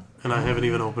 5, and I haven't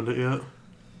even opened it yet.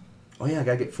 Oh yeah, I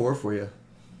gotta get 4 for you.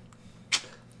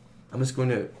 I'm just going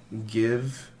to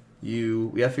give you...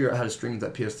 We gotta figure out how to stream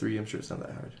that PS3. I'm sure it's not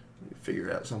that hard. Figure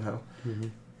it out somehow. Mm-hmm.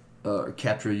 Or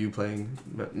capture you playing...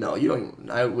 No, you don't... Even,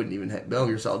 I wouldn't even have... Metal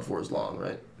Gear Solid 4 is long,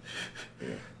 right? Yeah.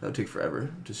 That would take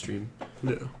forever to stream.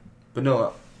 Yeah. But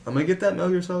no, I'm gonna get that Metal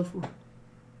Gear Solid 4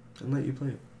 and let you play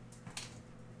it.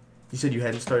 You said you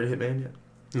hadn't started Hitman yet?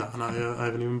 No, not yet. I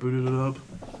haven't even booted it up.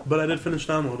 But I did finish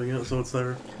downloading it, so it's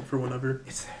there for whenever.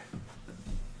 It's there.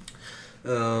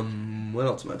 What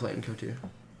else am I playing, Cotier?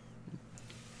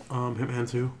 Hitman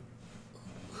 2.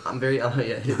 I'm very... yeah,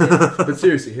 Hitman. But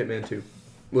seriously, Hitman 2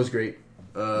 was great.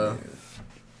 Yeah.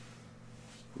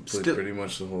 Played Still- pretty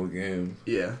much the whole game.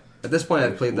 Yeah. At this point,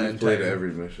 I've played that We entire... played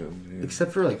every mission. Yeah.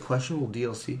 Except for, like, questionable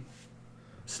DLC.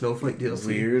 Snowflake DLC.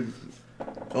 Weird.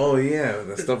 Oh yeah,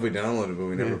 that stuff we downloaded, but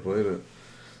we never played it.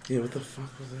 Yeah, what the fuck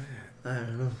was that? I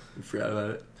don't know. I forgot about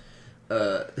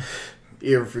it.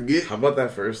 You ever forget? How about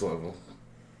that first level?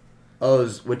 Oh,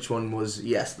 which one was...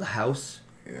 Yes, the house.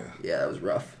 Yeah. Yeah, that was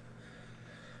rough.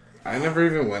 I never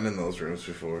even went in those rooms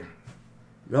before.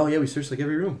 Oh, yeah, we searched, like,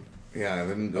 every room. Yeah, I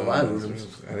didn't go A lot in of those rooms.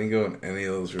 rooms. I didn't go in any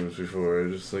of those rooms before.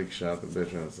 I just, like, shot the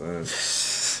bitch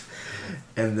outside.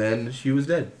 And then she was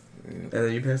dead. Yeah. And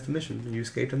then you passed the mission, and you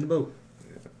escaped on the boat.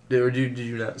 Or did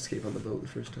you not escape on the boat the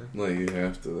first time? No, you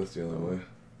have to. That's the only way.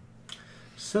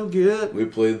 So good. We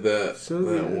played that So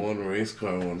that good. one race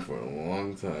car one for a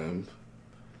long time.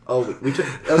 Oh, we took...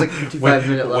 That was like a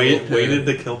 55-minute level. Waited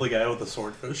to kill the guy with the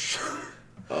swordfish.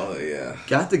 Oh yeah.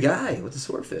 Got the guy with the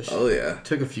swordfish. Oh yeah.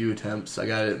 Took a few attempts, I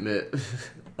gotta admit.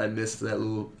 I missed that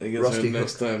little I guess rusty our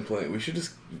next hook. time playing, we should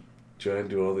just try and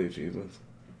do all the achievements.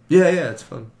 Yeah, it's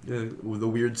fun. Yeah, with the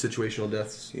weird situational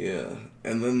deaths. Yeah,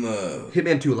 and then the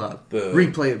Hitman 2 loud. The-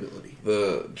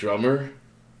 Replayability. drummer,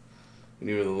 when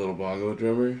you were the little bongo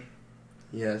drummer.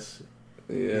 Yes.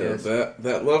 Yeah, Yes. that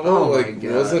level Oh my like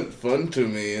God. wasn't fun to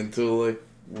me until like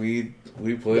we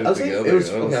played I it was saying together. it was.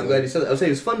 Okay, I'm honestly. glad you said that. I was saying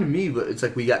it was fun to me, but it's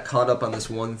like we got caught up on this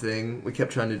one thing. We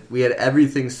kept trying to. We had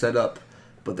everything set up,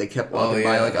 but they kept walking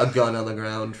by yeah. like a gun on the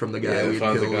ground from the guy Yeah, we we had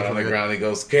found the killed. gun on the Like, ground. He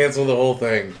goes, "Cancel the whole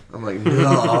thing." I'm like,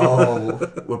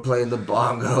 no, we're playing the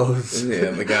bongos. Yeah,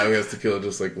 and the guy who has to kill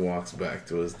just like walks back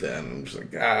to his den. And I'm just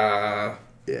like, ah.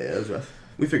 Yeah, it was rough.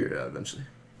 We figured it out eventually.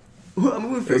 Well, I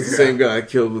mean, we It's figured the it same out. guy I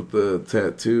killed with the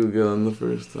tattoo gun the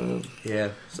first time. Yeah,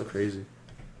 so crazy.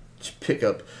 Just pick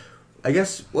up. I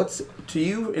guess, what's, to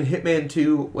you in Hitman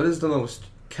 2, what is the most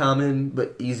common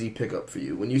but easy pickup for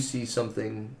you? When you see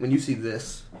something, when you see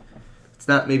this, it's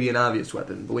not maybe an obvious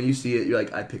weapon, but when you see it, you're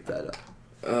like, I picked that up.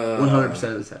 100%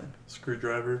 of the time.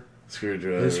 Screwdriver.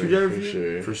 Screwdriver. Is it screwdriver for for you?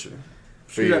 sure. For sure.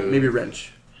 For Screwdriver, you. maybe a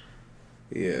wrench.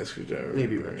 Yeah, screwdriver.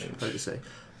 Maybe a and wrench, hard to say.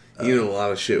 You know a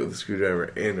lot of shit with a screwdriver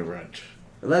and a wrench.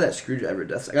 A lot of that screwdriver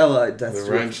deaths. I got a lot of deaths The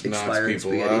with wrench knocks expiring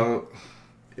people spaghetti. out.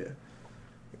 Yeah.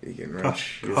 You can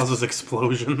wrench. Causes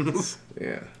explosions.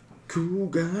 Yeah. Cool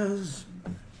guys.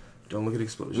 Don't look at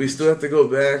explosions. We still have to go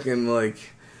back and like.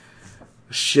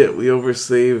 Shit, we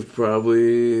oversaved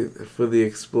probably for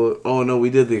the Oh no, we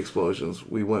did the explosions.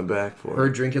 We went back for Her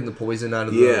it. drinking the poison out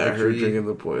of the Yeah, her tree. drinking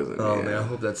the poison. Oh yeah. man, I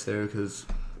hope that's there because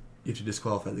you have to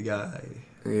disqualify the guy.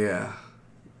 Yeah.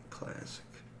 Classic.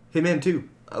 Hitman 2.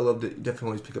 I loved it. Definitely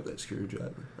always pick up that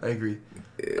screwdriver. I agree.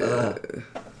 Yeah.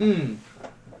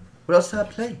 What else did I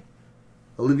play?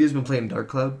 Olivia's been playing Dark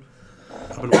Cloud.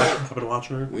 I've been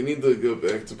watching her. We need to go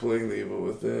back to playing the Evil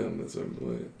Within. That's what I'm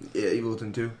playing. Yeah, Evil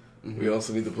Within 2. Mhm. We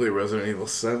also need to play Resident Evil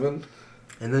 7.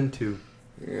 And then 2.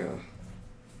 Yeah.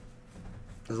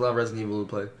 There's a lot of Resident Evil to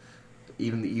play.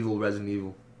 Even the evil Resident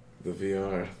Evil. The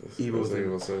VR. The Evil Resident Within.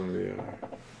 Evil 7 VR.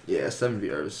 Yeah, 7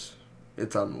 VRs.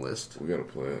 It's on the list. We gotta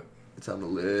play it. It's on the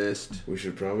list. We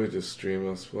should probably just stream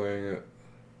us playing it.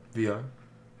 VR.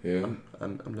 Yeah?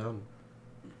 I'm down.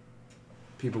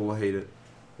 People will hate it.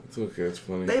 It's okay, it's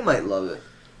funny. They might love it.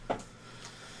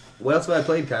 What else have I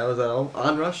played, Kyle? Is that all?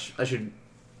 Onrush? I should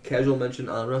casual mention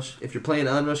Onrush. If you're playing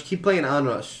Onrush, keep playing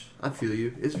Onrush. I feel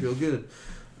you. It's real good.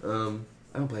 I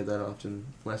haven't played that often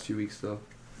last few weeks, though.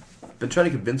 Been trying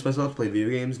to convince myself to play video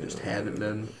games, just haven't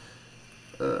been.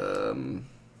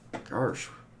 Gosh.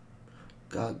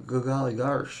 Golly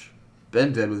gosh.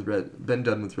 Been done with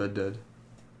Red Dead.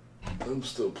 I'm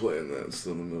still playing that.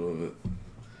 Still in the middle of it.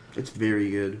 It's very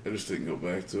good. I just didn't go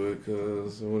back to it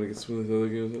because I want to get some of the other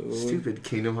games out of the way. Stupid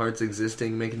Kingdom Hearts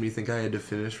existing, making me think I had to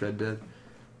finish Red Dead.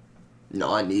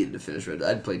 No, I needed to finish Red Dead.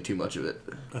 I'd played too much of it.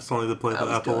 I still need to play I the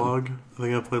was epilogue. I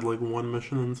think I played like one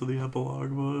mission into the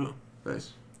epilogue, but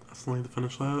Nice. I still need to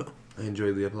finish that. I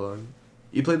enjoyed the epilogue.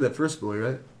 You played that first boy,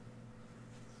 right?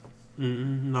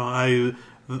 No,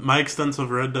 my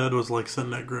extensive Red Dead was like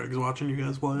sitting at Greg's watching you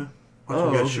guys play.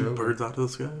 Watching you guys shoot birds out of the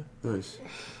sky. Nice.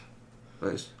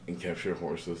 Nice. And capture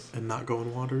horses. And not go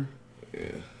in water.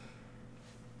 Yeah.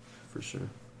 For sure.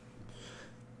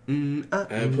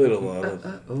 I played a lot of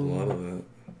that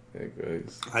at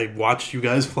Greg's. I watched you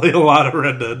guys play a lot of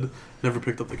Red Dead. Never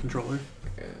picked up the controller.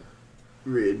 Yeah.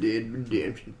 Red Dead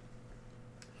Redemption.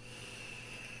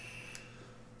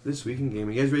 This week in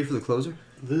gaming. You guys ready for the closer?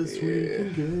 This week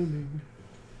in gaming.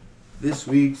 This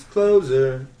week's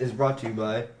closer is brought to you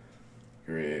by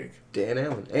Greg. Dan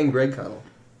Allen and Greg Connell.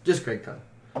 Just Greg Connell.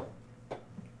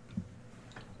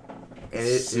 And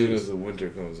As soon as the winter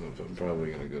comes up, I'm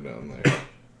probably going to go down there.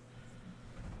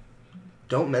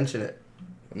 Don't mention it.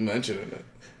 I'm mentioning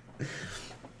it.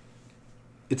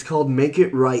 It's called Make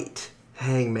It Right.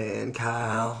 Hangman,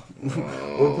 Kyle.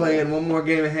 We're playing one more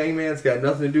game of Hangman. It's got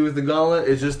nothing to do with the gauntlet.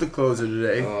 It's just the closer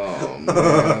today. Oh,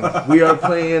 man. We are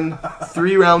playing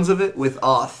 3 rounds of it with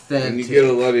authentic. And you get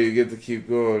a letter, you get to keep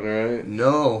going, right?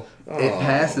 No. It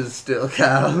passes still,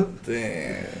 Kyle.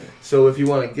 Damn. So if you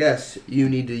want to guess, you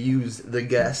need to use the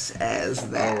guess as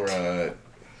that. Alright.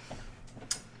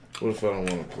 What if I don't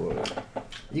want to play?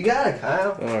 You got it,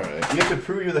 Kyle. Alright. You have to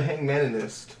prove you're the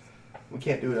Hangmanist. We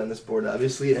can't do it on this board,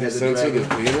 obviously. It You has a censor the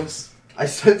dragon. penis? I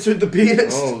censored the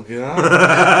penis. Oh,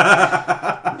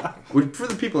 God. For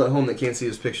the people at home that can't see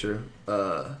this picture,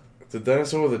 The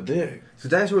dinosaur with a dick. it's a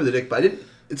dinosaur with a dick, but I didn't.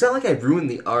 It's not like I ruined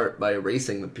the art by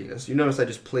erasing the penis. You notice I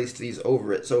just placed these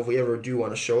over it, so if we ever do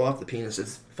want to show off the penis,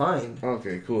 it's fine.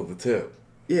 Okay, cool. The tip.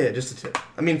 Yeah, just a tip.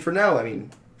 I mean, for now,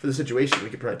 for the situation, we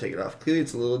could probably take it off. Clearly,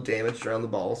 it's a little damaged around the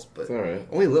balls, but It's alright.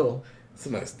 only a little. It's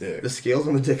a nice dick. The scales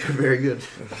on the dick are very good.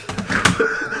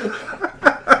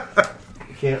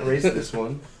 You can't erase this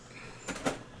one.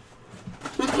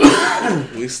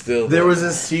 We still. There was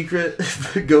a secret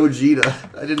Gogeta.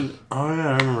 I didn't. Oh yeah,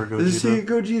 I remember There's a secret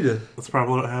Gogeta. Gogeta. That's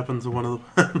probably what happens in one of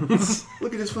the pens.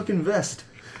 Look at his fucking vest.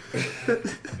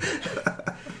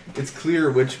 It's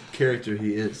clear which character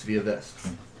he is via vest.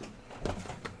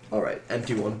 Alright,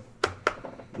 empty one.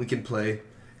 We can play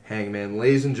Hangman.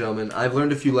 Ladies and gentlemen, I've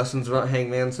learned a few lessons about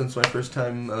Hangman since my first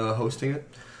time hosting it.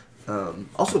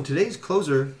 Also, today's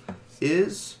closer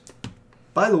is,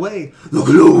 by the way, the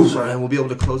closer. And we'll be able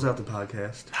to close out the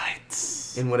podcast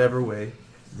Nights. in whatever way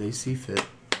they see fit.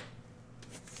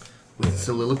 With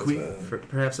soliloquy,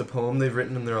 perhaps a poem they've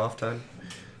written in their off time.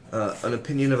 An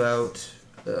opinion about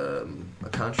a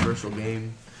controversial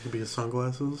game. Maybe his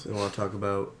sunglasses. They want to talk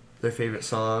about their favorite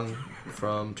song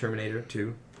from Terminator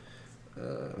 2.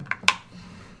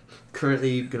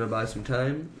 Currently gonna buy some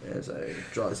time as I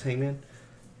draw this Hangman.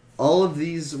 All of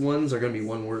these ones are gonna be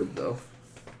one word though.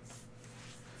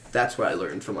 That's what I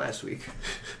learned from last week.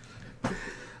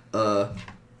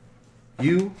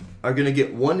 You are gonna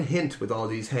get one hint with all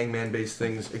these Hangman based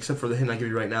things, except for the hint I give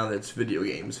you right now that's video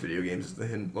games. Video games is the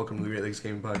hint. Welcome to the Great Lakes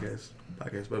Gaming Podcast.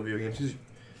 Podcast about video games. Use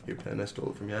your pen, I stole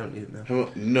it from you. I don't need it now. How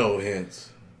about no hints?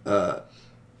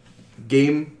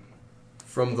 Game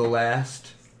from the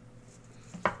last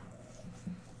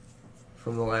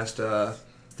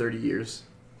 30 years.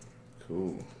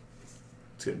 Cool.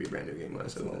 It's gonna be a brand new game when I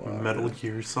said that. Metal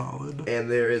Gear Solid. And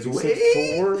there is You said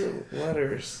 4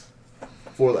 letters.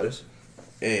 4 letters.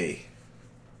 A.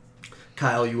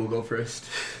 Kyle, you will go first.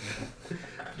 Do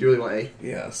you really want A?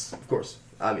 Yes. Of course.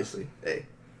 Obviously. A.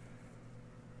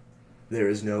 There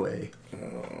is no A.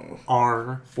 Oh.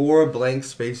 R. 4 blank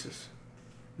spaces.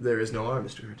 There is no R,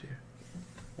 Mr. Cartier.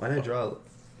 Why did I draw it?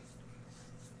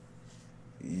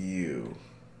 U.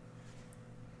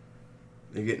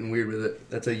 You're getting weird with it.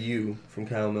 That's a U from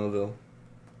Kyle Melville.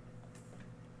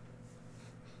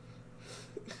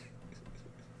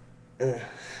 He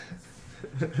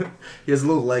has a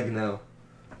little leg now.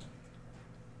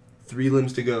 3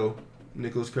 limbs to go.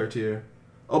 Nicholas Cartier.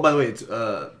 Oh, by the way, it's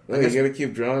No, you gotta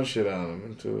keep drawing shit on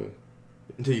him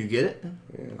until you get it.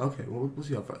 Yeah. Okay, well, we'll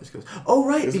see how far this goes. Oh,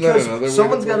 right, Isn't that another way because to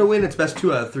someone's got to play? win. It's best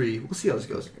 2 out of 3. We'll see how this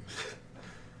goes.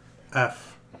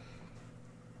 F.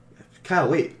 Kyle,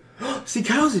 wait. See,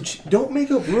 Kyle's don't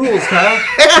make up rules, Kyle.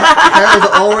 Kyle's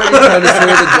already trying to sway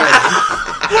the judge.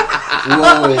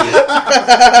 Whoa.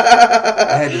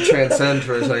 I had to transcend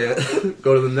for a second.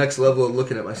 Go to the next level of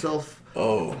looking at myself.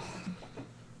 Oh.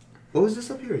 What was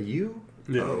this up here? U?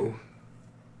 Yeah. Oh.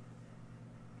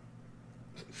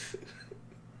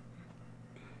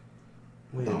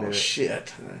 Wait a Oh minute.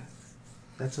 shit.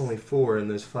 That's only 4 and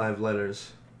there's 5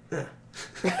 letters.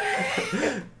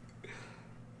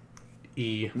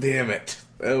 E. Damn it.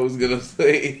 I was gonna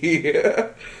say yeah.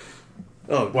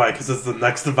 Oh, Why? Because it's the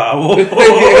next vowel.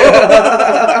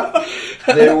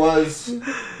 there was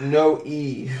no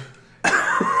E.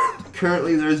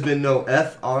 Currently, there's been no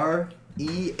F, R,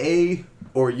 E, A,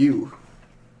 or U.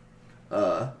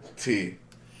 T.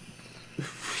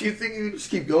 You think you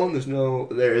just keep going?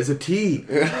 There is a T.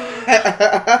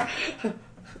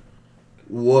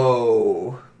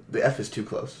 Whoa. The F is too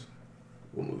close.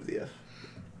 We'll move the F.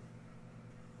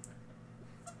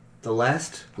 The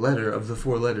last letter of the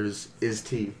 4 letters is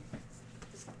T.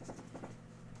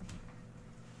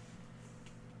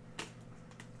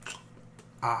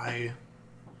 I.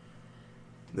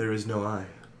 There is no I.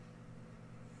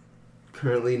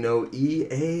 Currently no E,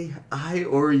 A, I,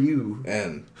 or U.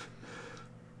 N.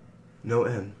 No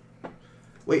N.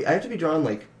 Wait, I have to be drawing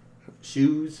like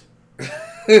shoes,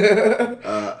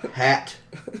 hat.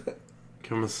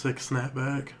 Give him a 6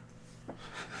 snapback.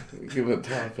 Give it a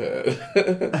top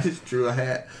hat. I just drew a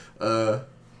hat.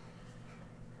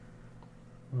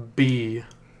 B.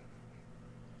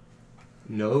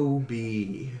 No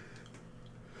B.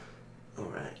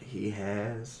 Alright, he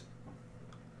has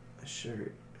a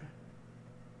shirt.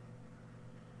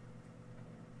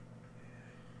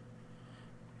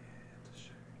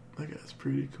 That guy's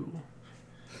pretty cool.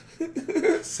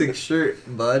 6 shirt,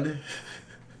 bud.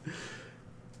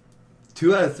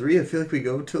 2 out of 3, I feel like we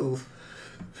go till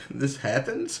this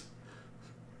happens.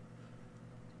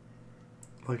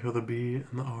 Like how the B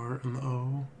and the R and the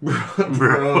O.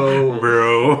 Bro.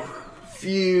 Bro.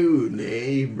 Phew,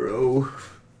 nay, bro.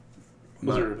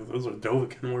 Those are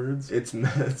Dovahkiin words. It's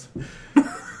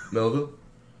Melville?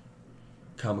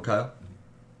 Kamakyle?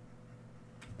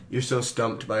 You're so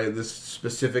stumped by this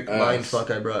specific mindfuck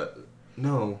I brought.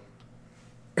 No.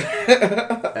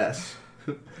 S.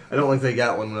 I don't think they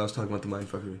got one when I was talking about the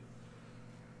mindfuckery.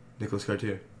 Nicholas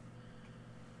Cartier.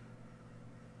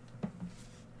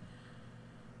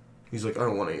 He's like, I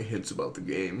don't want any hints about the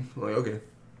game. I'm like, okay.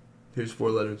 Here's 4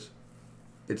 letters.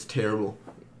 It's terrible.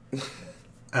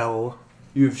 L.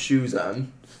 You have shoes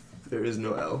on. There is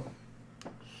no L.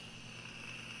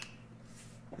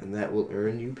 And that will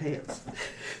earn you pants.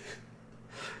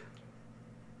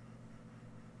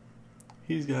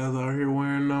 These guys out here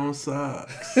wearing no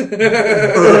socks.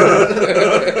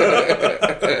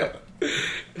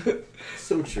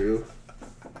 So true.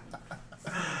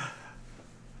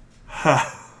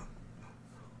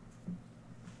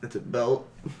 That's a belt.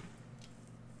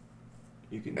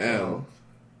 You can tell.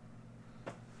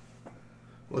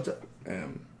 What's up?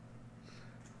 M.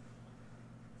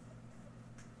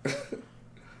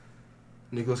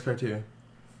 Nicholas Cartier.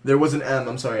 There was an M,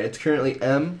 I'm sorry. It's currently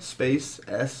M space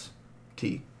S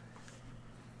T.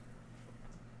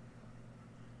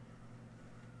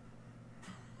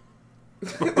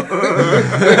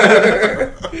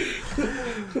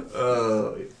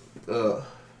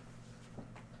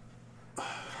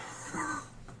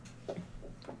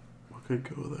 What could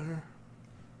go there?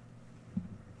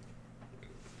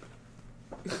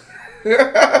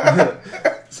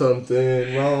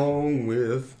 Something wrong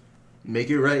with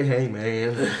Make It Right,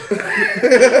 Hangman.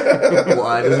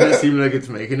 Why doesn't it seem like it's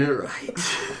making it right?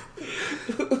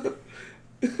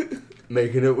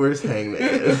 Making it worse, Hangman.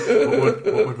 What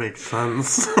would make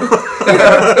sense?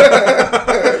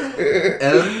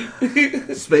 M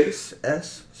space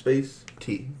S space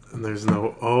T. And there's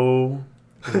no O.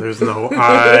 And there's no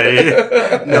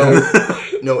I.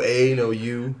 No A, no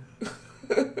U.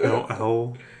 No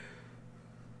L.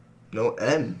 No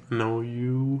N. No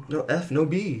U. No F, no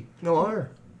B. No R.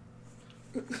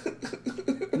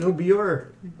 No B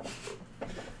or.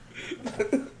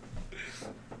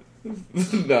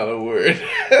 Not a word.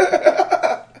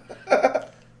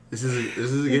 This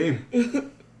is a game.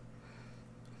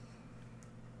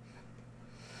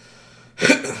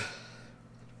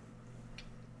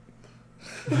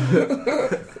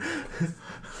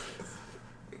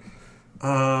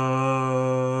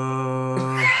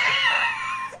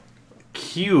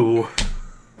 Q.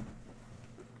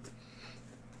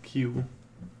 Q.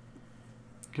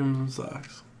 Give him some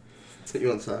socks. You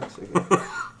want socks? Okay.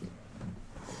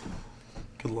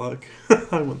 Good luck.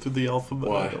 I went through the alphabet.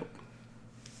 Why?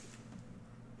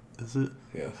 Is it?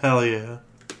 Yeah. Hell yeah.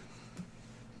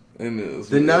 I knew it was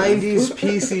The weird. 90s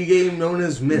PC game known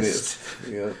as Myst.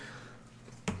 Yeah.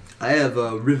 I have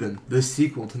Riven, the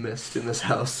sequel to Myst, in this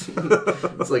house.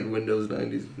 It's like Windows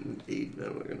 98, I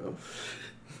don't even know.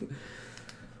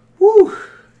 Whew.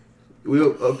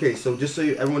 Okay, so just so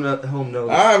everyone at home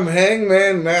knows, I'm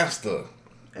Hangman Master.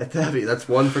 that's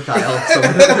one for Kyle.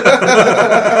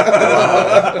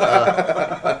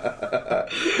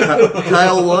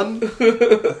 Kyle won.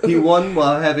 He won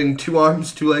while having 2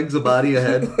 arms, 2 legs, a body, a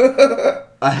head,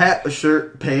 a hat, a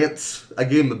shirt, pants. I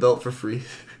gave him a belt for free.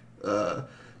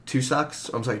 2 socks.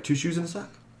 I'm sorry, 2 shoes and a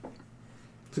sock.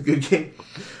 It's a good game.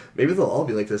 Maybe they'll all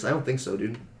be like this. I don't think so,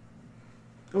 dude.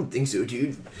 If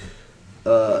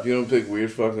you don't pick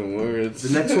weird fucking words.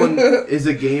 The next one is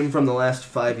a game from the last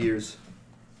 5 years.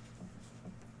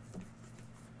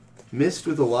 Mist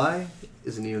with a Y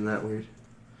isn't even that weird.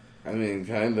 I mean,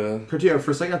 kinda. Cartier,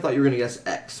 for a second I thought you were gonna guess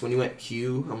X. When you went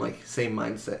Q, I'm like, same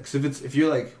mindset. 'Cause if you're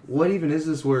like, what even is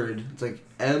this word? It's like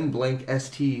M blank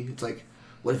ST. It's like,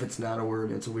 what if it's not a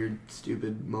word? It's a weird,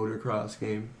 stupid motocross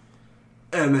game.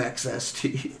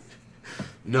 MXST.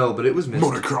 No, but it was Mist.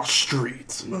 Motocross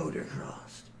Streets.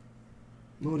 Motocross.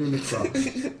 Motor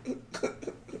McCross.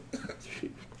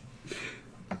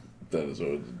 That is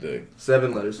hard to dig.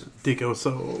 7 letters. Dico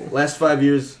so. Last 5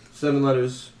 years, 7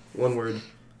 letters, 1 word.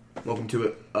 Welcome to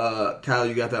it. Kyle,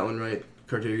 you got that one right.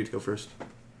 Cartier, you get to go first.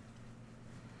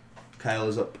 Kyle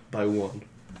is up by 1.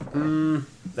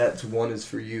 That's 1 is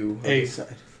for you. On A. this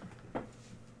side.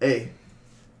 A.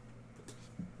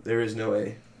 There is no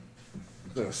A.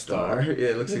 A Star. Yeah,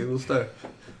 it looks like a little star.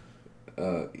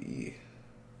 E.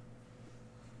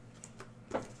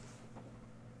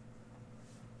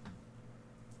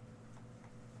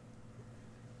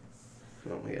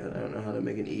 Oh my god, I don't know how to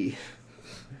make an E.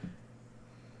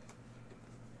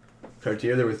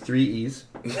 Cartier, there were 3 E's.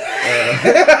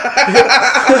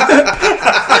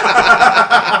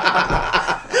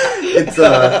 It's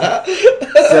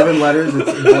 7 letters.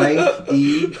 It's blank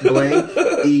E blank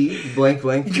E blank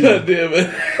blank E. God damn it.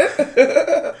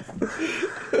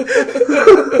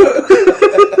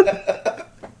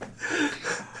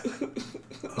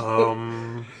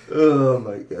 Oh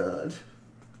my god.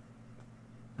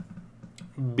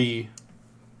 B.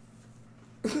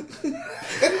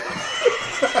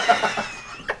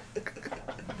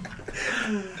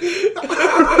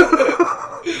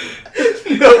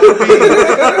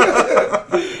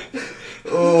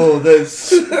 Oh,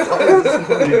 that's. I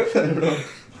don't know.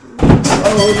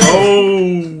 Oh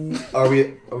no! Are we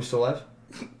still alive?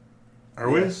 Are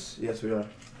we? Yes, we are.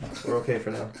 We're okay for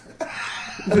now.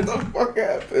 What the fuck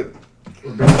happened?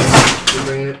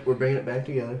 We're bringing it back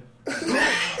together.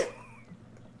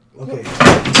 Okay.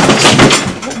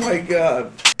 Oh my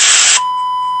god.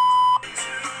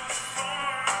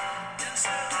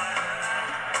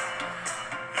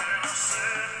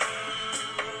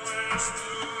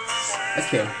 I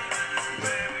can.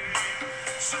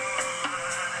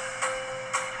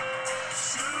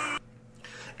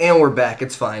 And we're back.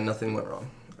 It's fine. Nothing went wrong.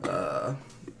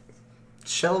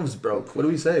 Shelves broke. What do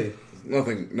we say?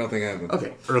 Nothing happened.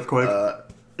 Okay. Earthquake.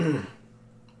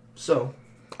 So.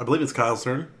 I believe it's Kyle's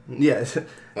turn. Yeah, it's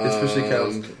officially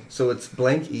Kyle's. So it's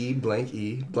blank E, blank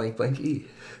E, blank blank E.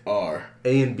 R.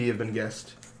 A and B have been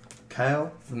guessed.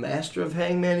 Kyle, the master of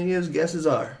Hangman he is, guesses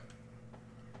R.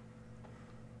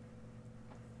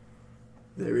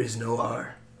 There is no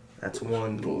R. That's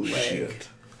 1 Bullshit. leg.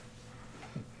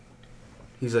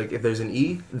 He's like, if there's an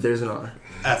E, there's an R.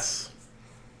 S.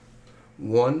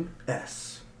 1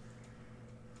 S.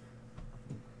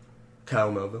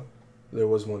 Kyle Melville. There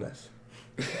was 1 S.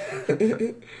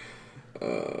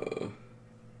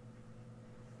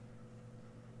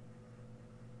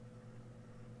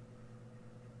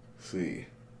 C.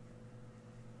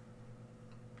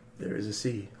 There is a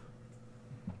C.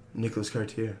 Nicholas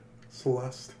Cartier.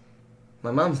 Celeste.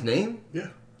 My mom's name? Yeah.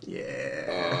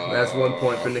 Yeah. That's 1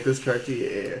 point for Nicholas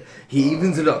Cartier. He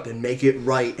evens it up and make it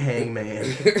right,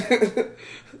 Hangman.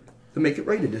 The Make It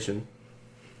Right edition.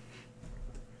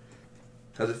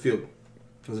 How's it feel?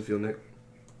 How's it feel, Nick?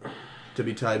 To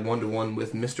be tied 1-1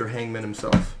 with Mr. Hangman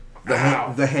himself.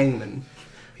 The Hangman.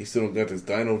 He still got his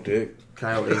dino dick.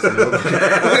 Kyle Ace.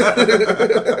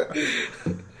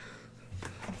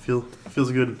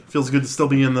 Feels good. Feels good to still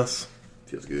be in this.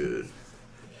 Feels good.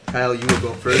 Kyle, you will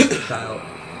go first. Kyle,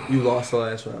 you lost the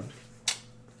last round.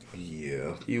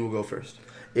 Yeah. You will go first.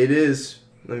 It is,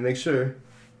 let me make sure,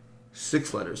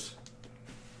 6 letters.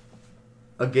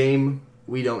 A game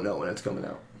we don't know when it's coming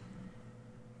out.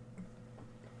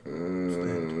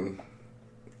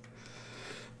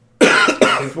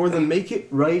 For the Make It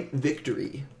Right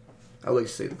victory, I like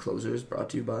to say the closer is brought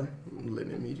to you by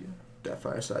Limit Media.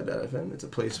 .fireside.fm. It's a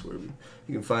place where you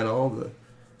can find all the...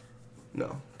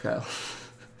 No, Kyle.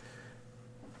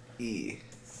 E.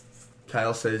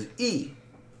 Kyle says E.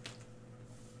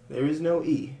 There is no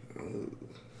E.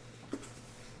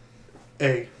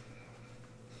 A.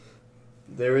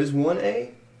 There is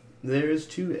 1A. There is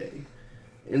 2A.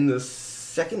 In the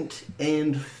second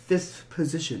and fifth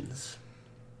positions,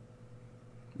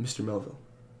 Mr. Melville.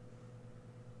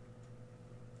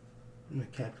 I'm going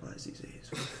to capitalize these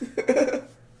A's.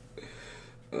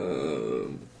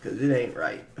 Because it ain't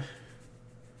right.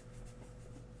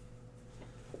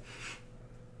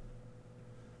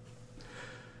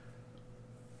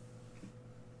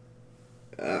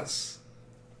 S.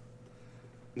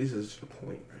 This is just a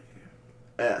point right here.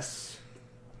 S.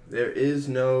 There is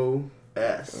no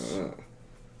S.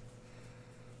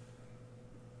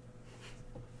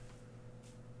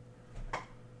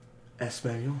 S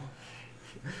manual.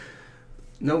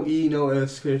 No E, no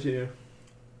S, criteria.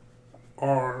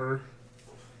 R.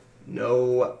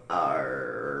 No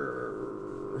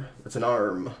R. That's an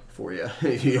arm for you.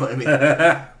 You know what I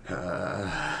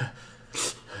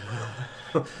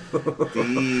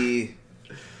mean? D.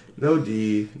 No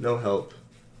D, no help.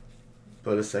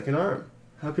 But a second arm.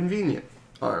 How convenient.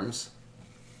 Arms.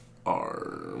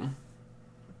 Arm.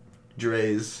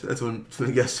 Dre's. That's one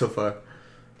guess so far.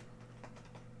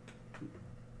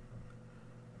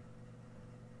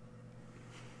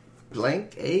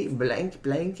 Blank A, blank,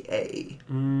 blank A.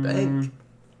 Blank.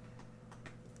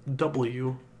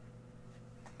 W.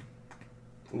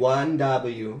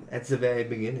 1W. At the very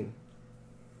beginning.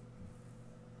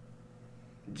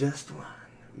 Just one.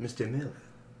 Mr. Miller.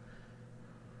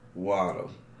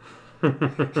 Waddle. Yep.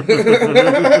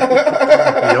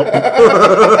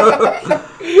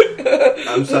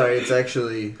 I'm sorry, it's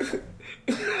actually...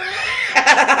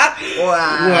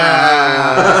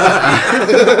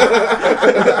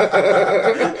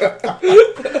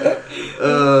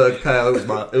 Kyle, it was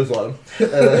bottom.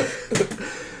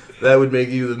 That would make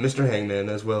you the Mr. Hangman,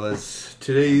 as well as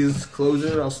today's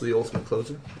closer, also the ultimate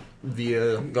closer,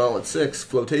 via Gauntlet 6,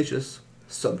 Flotatious,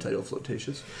 subtitle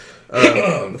Flotatious.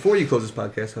 Before you close this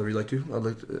podcast, however you'd like to, I'd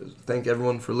like to thank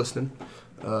everyone for listening.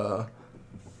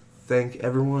 Thank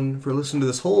everyone for listening to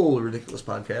this whole ridiculous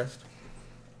podcast.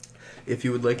 If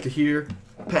you would like to hear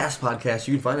past podcasts,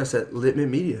 you can find us at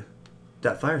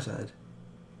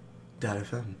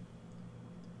litmitmedia.fireside.fm.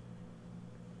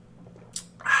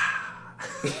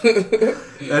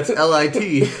 That's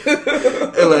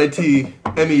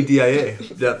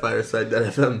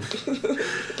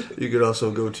litmitmedia.fireside.fm. You could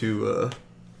also go to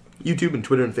YouTube and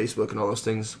Twitter and Facebook and all those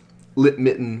things. Lit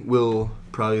Mitten will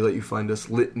probably let you find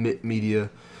us. Lit Mit Media,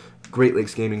 Great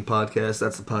Lakes Gaming Podcast.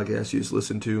 That's the podcast you just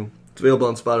listen to. It's available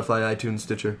on Spotify, iTunes,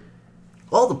 Stitcher,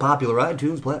 all the popular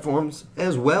iTunes platforms,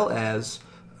 as well as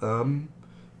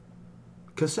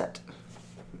cassette.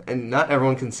 And not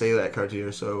everyone can say that,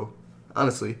 Cartier, so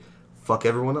honestly, fuck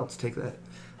everyone else. Take that.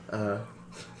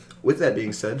 With that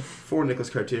being said, for Nicholas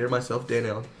Cartier, myself, Dan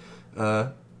Allen,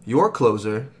 your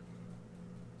closer,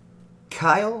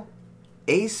 Kyle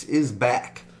Ace is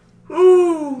back.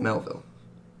 Woo! Melville.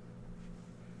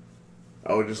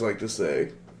 I would just like to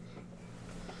say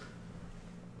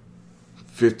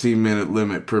 15-minute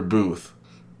limit per booth.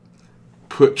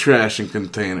 Put trash in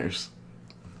containers.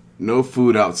 No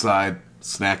food outside,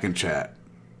 snack and chat.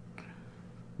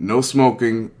 No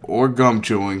smoking or gum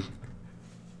chewing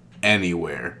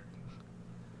anywhere.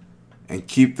 And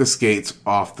keep the skates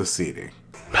off the seating.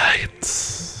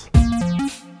 Mates.